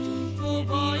world, for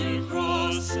by your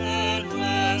cross and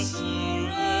resurrection,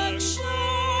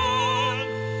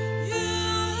 you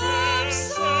have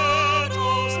set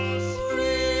us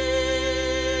free.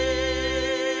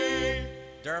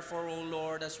 Therefore, O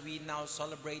Lord, as we now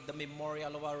celebrate the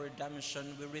memorial of our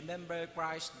redemption, we remember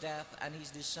Christ's death and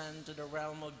his descent to the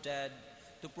realm of dead,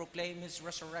 to proclaim his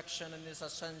resurrection and his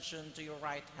ascension to your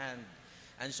right hand.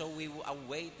 And so we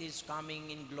await his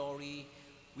coming in glory.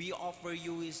 We offer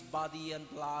you his body and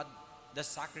blood, the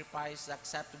sacrifice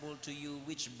acceptable to you,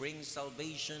 which brings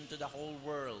salvation to the whole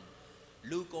world.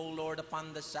 Look, O Lord,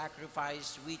 upon the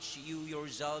sacrifice which you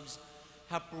yourselves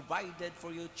have provided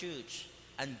for your church,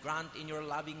 and grant in your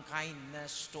loving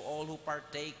kindness to all who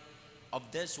partake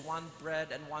of this one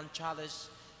bread and one chalice,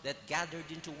 that gathered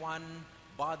into one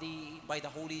body by the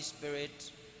Holy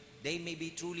Spirit, they may be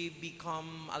truly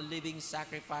become a living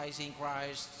sacrifice in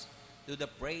Christ, to the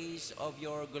praise of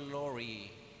your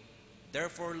glory.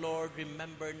 Therefore, Lord,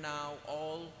 remember now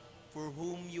all for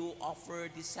whom you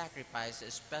offer this sacrifice,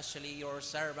 especially your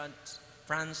servant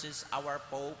Francis, our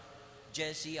Pope,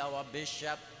 Jesse, our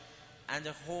Bishop, and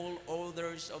the whole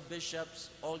orders of bishops,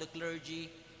 all the clergy,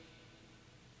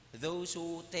 those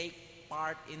who take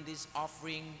part in this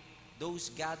offering, those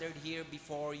gathered here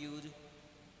before you,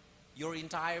 your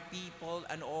entire people,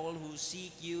 and all who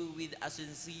seek you with a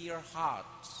sincere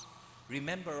heart.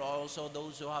 Remember also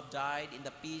those who have died in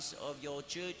the peace of your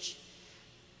church,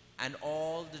 and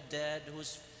all the dead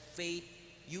whose fate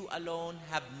you alone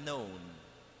have known.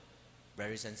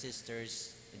 Brothers and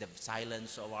sisters, in the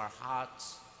silence of our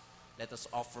hearts, let us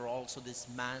offer also this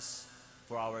Mass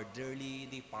for our dearly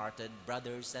departed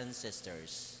brothers and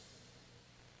sisters.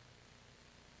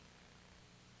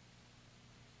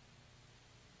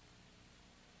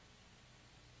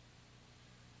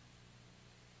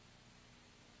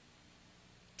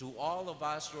 To all of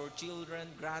us, your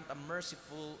children, grant a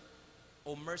merciful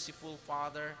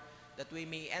Father, that we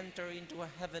may enter into a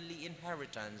heavenly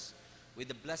inheritance with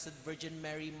the Blessed Virgin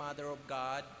Mary, Mother of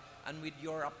God, and with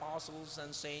your apostles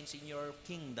and saints in your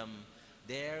kingdom,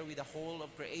 there with the whole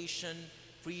of creation,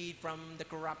 freed from the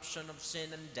corruption of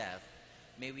sin and death.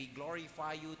 May we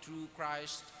glorify you through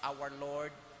Christ our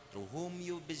Lord, through whom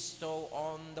you bestow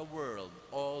on the world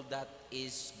all that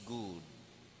is good.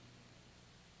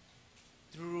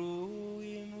 Through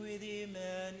him, with him,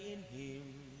 and in him,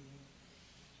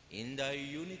 in the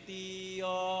unity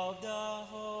of the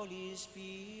Holy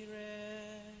Spirit,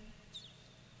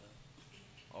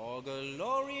 all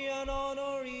glory and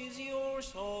honor is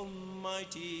yours,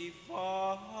 Almighty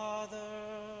Father,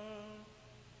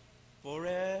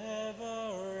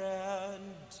 forever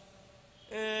and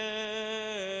ever.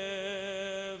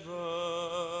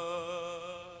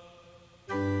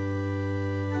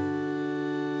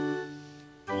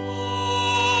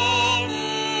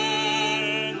 Amen,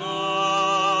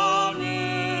 amen,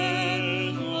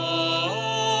 amen.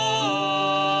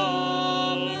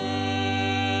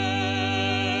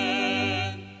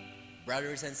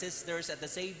 Brothers and sisters, at the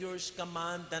Savior's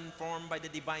command and formed by the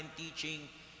divine teaching,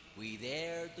 we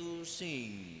dare to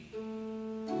sing.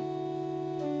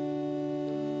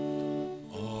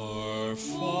 Our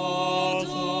Father,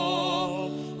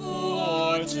 who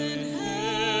art in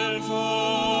heaven,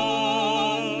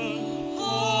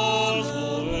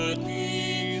 hallowed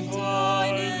be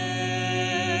thy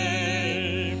name.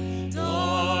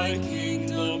 Thy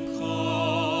kingdom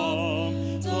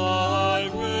come, thy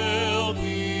will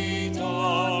be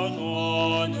done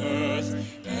on earth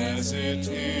as it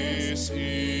is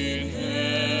in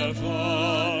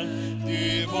heaven.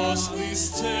 Give us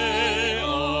this day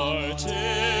our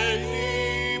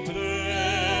daily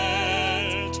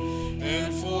bread,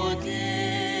 and forgive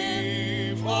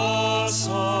us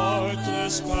our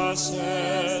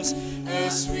trespasses,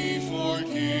 as we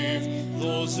forgive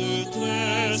those who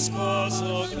trespass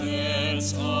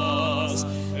against us.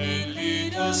 And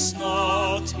lead us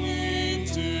not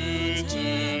into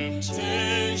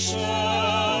temptation,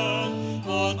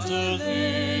 but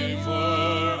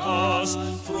deliver us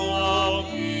from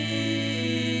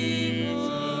evil.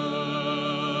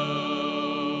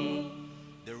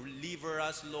 Deliver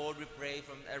us, Lord, we pray,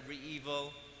 from every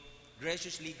evil.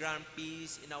 Graciously grant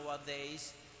peace in our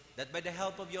days, that by the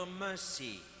help of your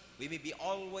mercy, we may be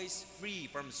always free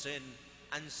from sin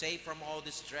and safe from all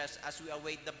distress, as we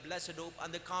await the blessed hope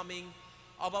and the coming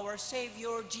of our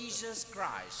Savior Jesus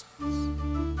Christ.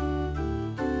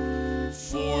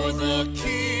 For the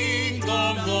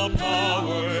kingdom, the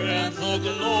power, and the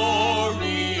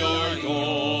glory are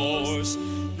yours,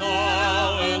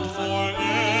 now and forever.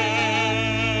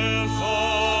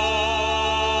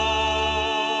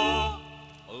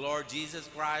 O Lord Jesus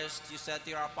Christ, you said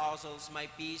to your apostles, my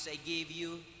peace I give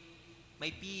you,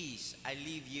 my peace I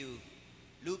leave you.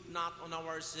 Look not on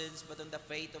our sins, but on the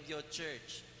faith of your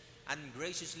church, and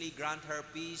graciously grant her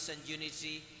peace and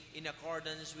unity in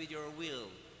accordance with your will,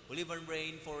 who live and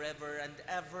reign forever and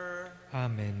ever.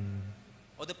 Amen.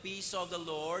 O the peace of the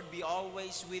Lord be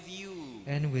always with you.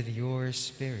 And with your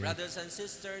spirit. Brothers and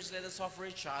sisters, let us offer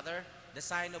each other the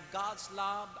sign of God's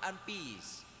love and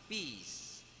peace.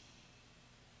 Peace.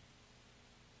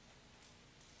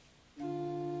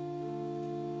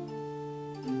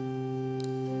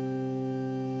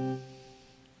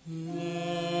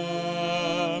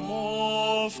 Lamb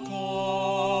of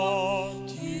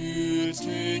God, you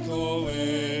take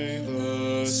away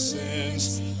the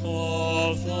sins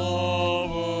of the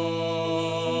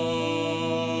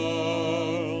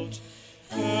world.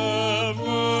 Have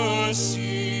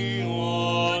mercy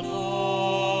on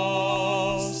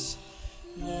us.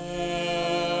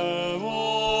 Lamb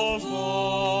of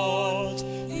God,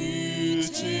 you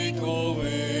take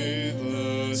away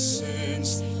the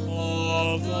sins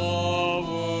of the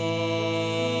world.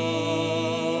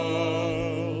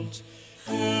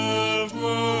 Have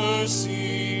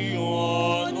mercy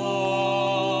on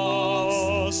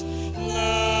us.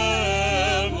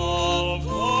 Lamb of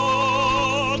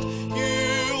God,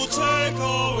 you take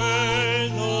away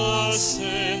the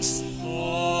sins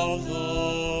of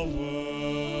the world.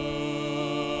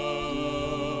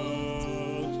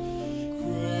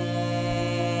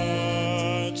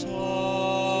 Grant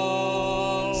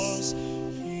us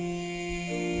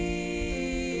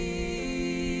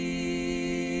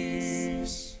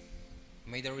peace.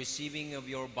 May the receiving of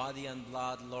your body and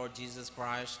blood, Lord Jesus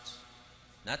Christ,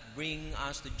 not bring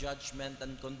us to judgment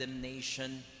and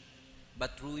condemnation,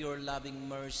 but through your loving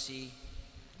mercy,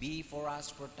 be for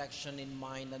us protection in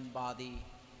mind and body,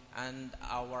 and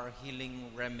our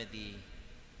healing remedy.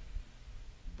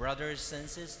 Brothers and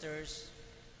sisters,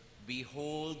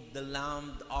 behold the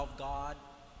Lamb of God,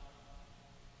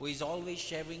 who is always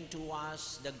sharing to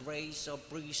us the grace of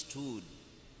priesthood,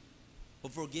 who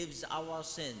forgives our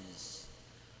sins.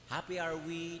 Happy are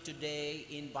we today,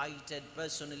 invited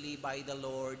personally by the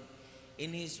Lord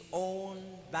in his own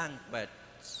banquet.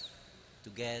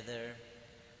 Together,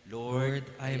 Lord,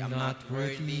 I am not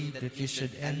worthy that you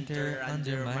should enter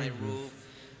under my roof,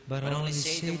 but only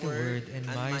say the word, and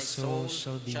my soul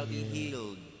shall be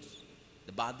healed.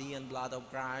 The body and blood of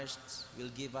Christ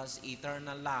will give us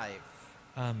eternal life.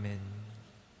 Amen.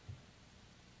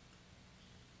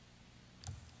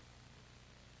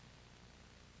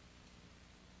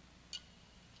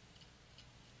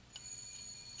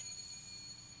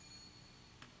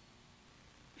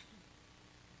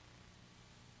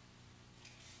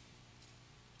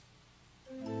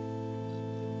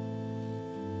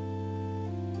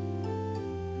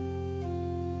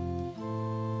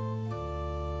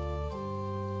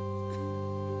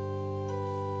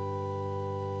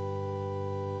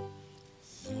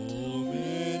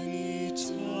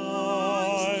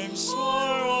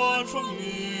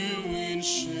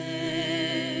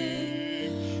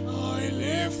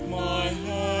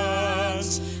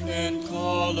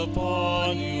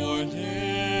 upon your name,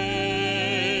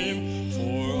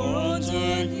 for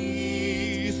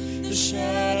underneath the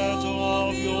shadow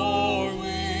of your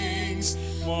wings,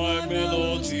 my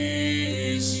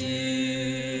melody is you.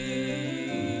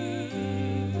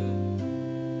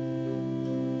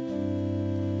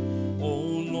 O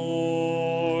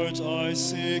Lord, I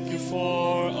seek you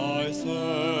for I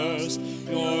thirst,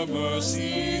 your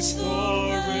mercies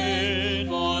the rain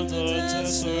on the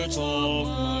desert of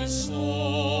my soul.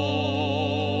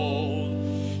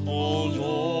 O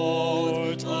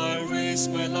Lord, I raise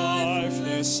my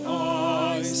lifeless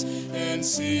eyes and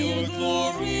see your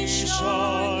glory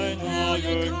shine, how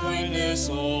your kindness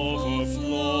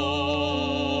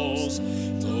overflows.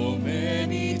 Though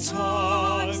many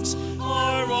times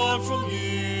I run from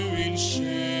you in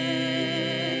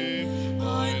shame,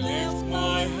 I lift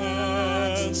my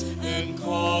hands and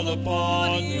call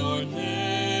upon your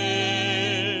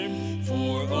name,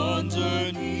 for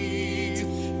underneath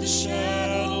the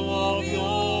shadow of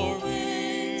your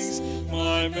wings,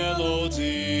 my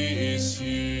melody is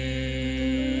you.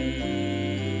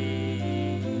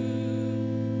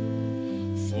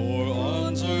 For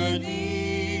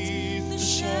underneath the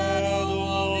shadow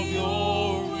of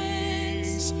your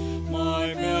wings,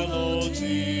 my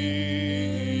melody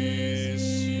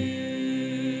is you.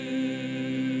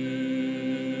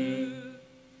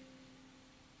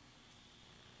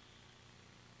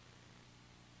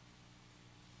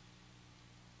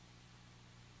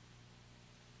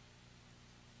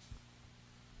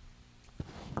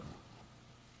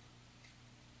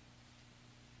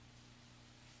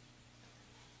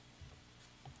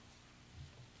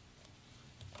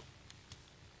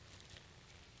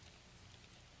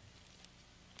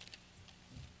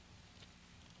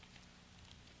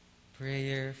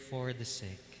 Prayer for the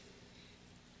sick.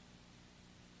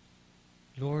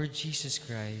 Lord Jesus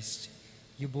Christ,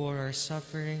 you bore our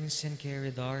sufferings and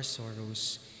carried our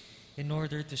sorrows in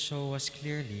order to show us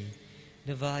clearly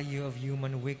the value of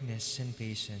human weakness and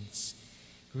patience.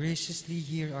 Graciously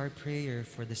hear our prayer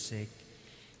for the sick.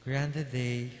 Grant that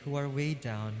they who are weighed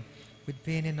down with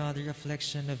pain and other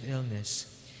affliction of illness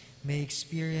may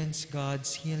experience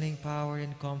God's healing power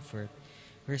and comfort.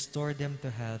 Restore them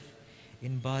to health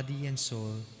in body and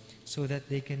soul, so that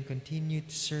they can continue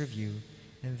to serve you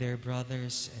and their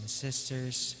brothers and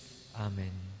sisters.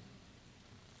 Amen.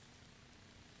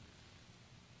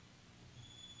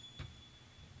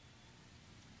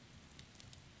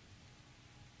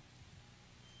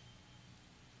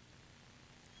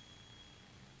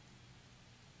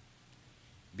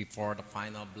 Before the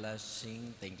final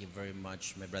blessing, thank you very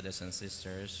much, my brothers and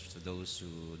sisters, to those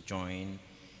who join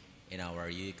in our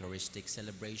Eucharistic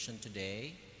celebration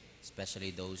today, especially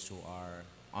those who are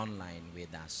online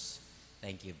with us.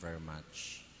 Thank you very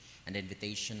much. And the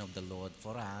invitation of the Lord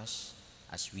for us,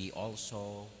 as we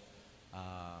also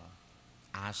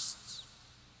asked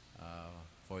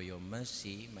for your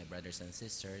mercy, my brothers and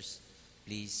sisters,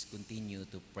 please continue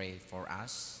to pray for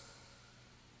us,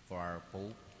 for our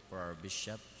Pope, for our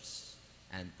bishops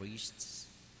and priests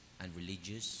and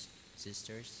religious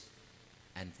sisters,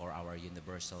 and for our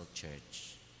universal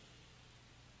church.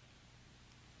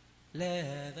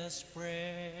 Let us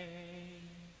pray.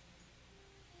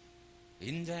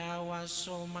 Endow us,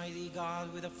 Almighty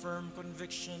God, with a firm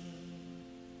conviction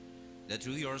that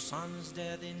through your Son's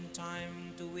death in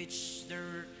time to which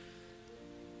the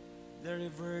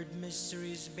revered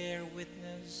mysteries bear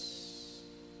witness,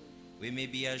 we may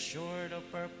be assured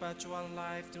of perpetual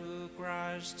life through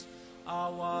Christ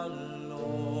our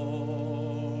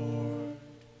Lord.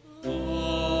 Amen.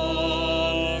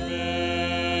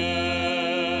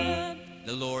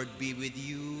 The Lord be with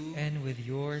you. And with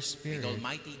your spirit. May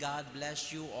Almighty God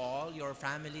bless you all, your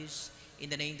families, in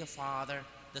the name of the Father,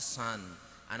 the Son,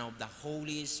 and of the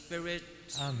Holy Spirit.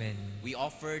 Amen. We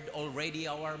offered already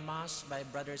our Mass by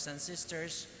brothers and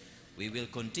sisters. We will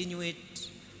continue it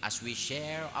as we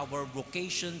share our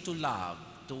vocation to love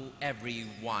to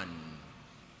everyone.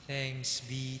 Thanks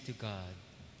be to God.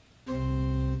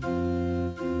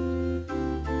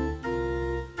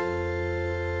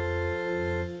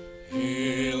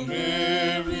 Hail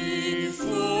Mary,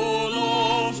 full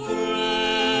of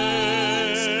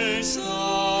grace,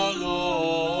 the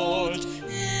Lord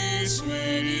is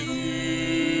with you.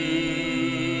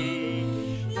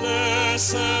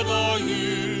 Blessed are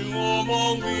you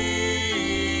among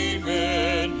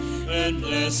women, and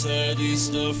blessed is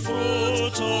the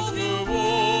fruit of your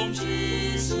womb.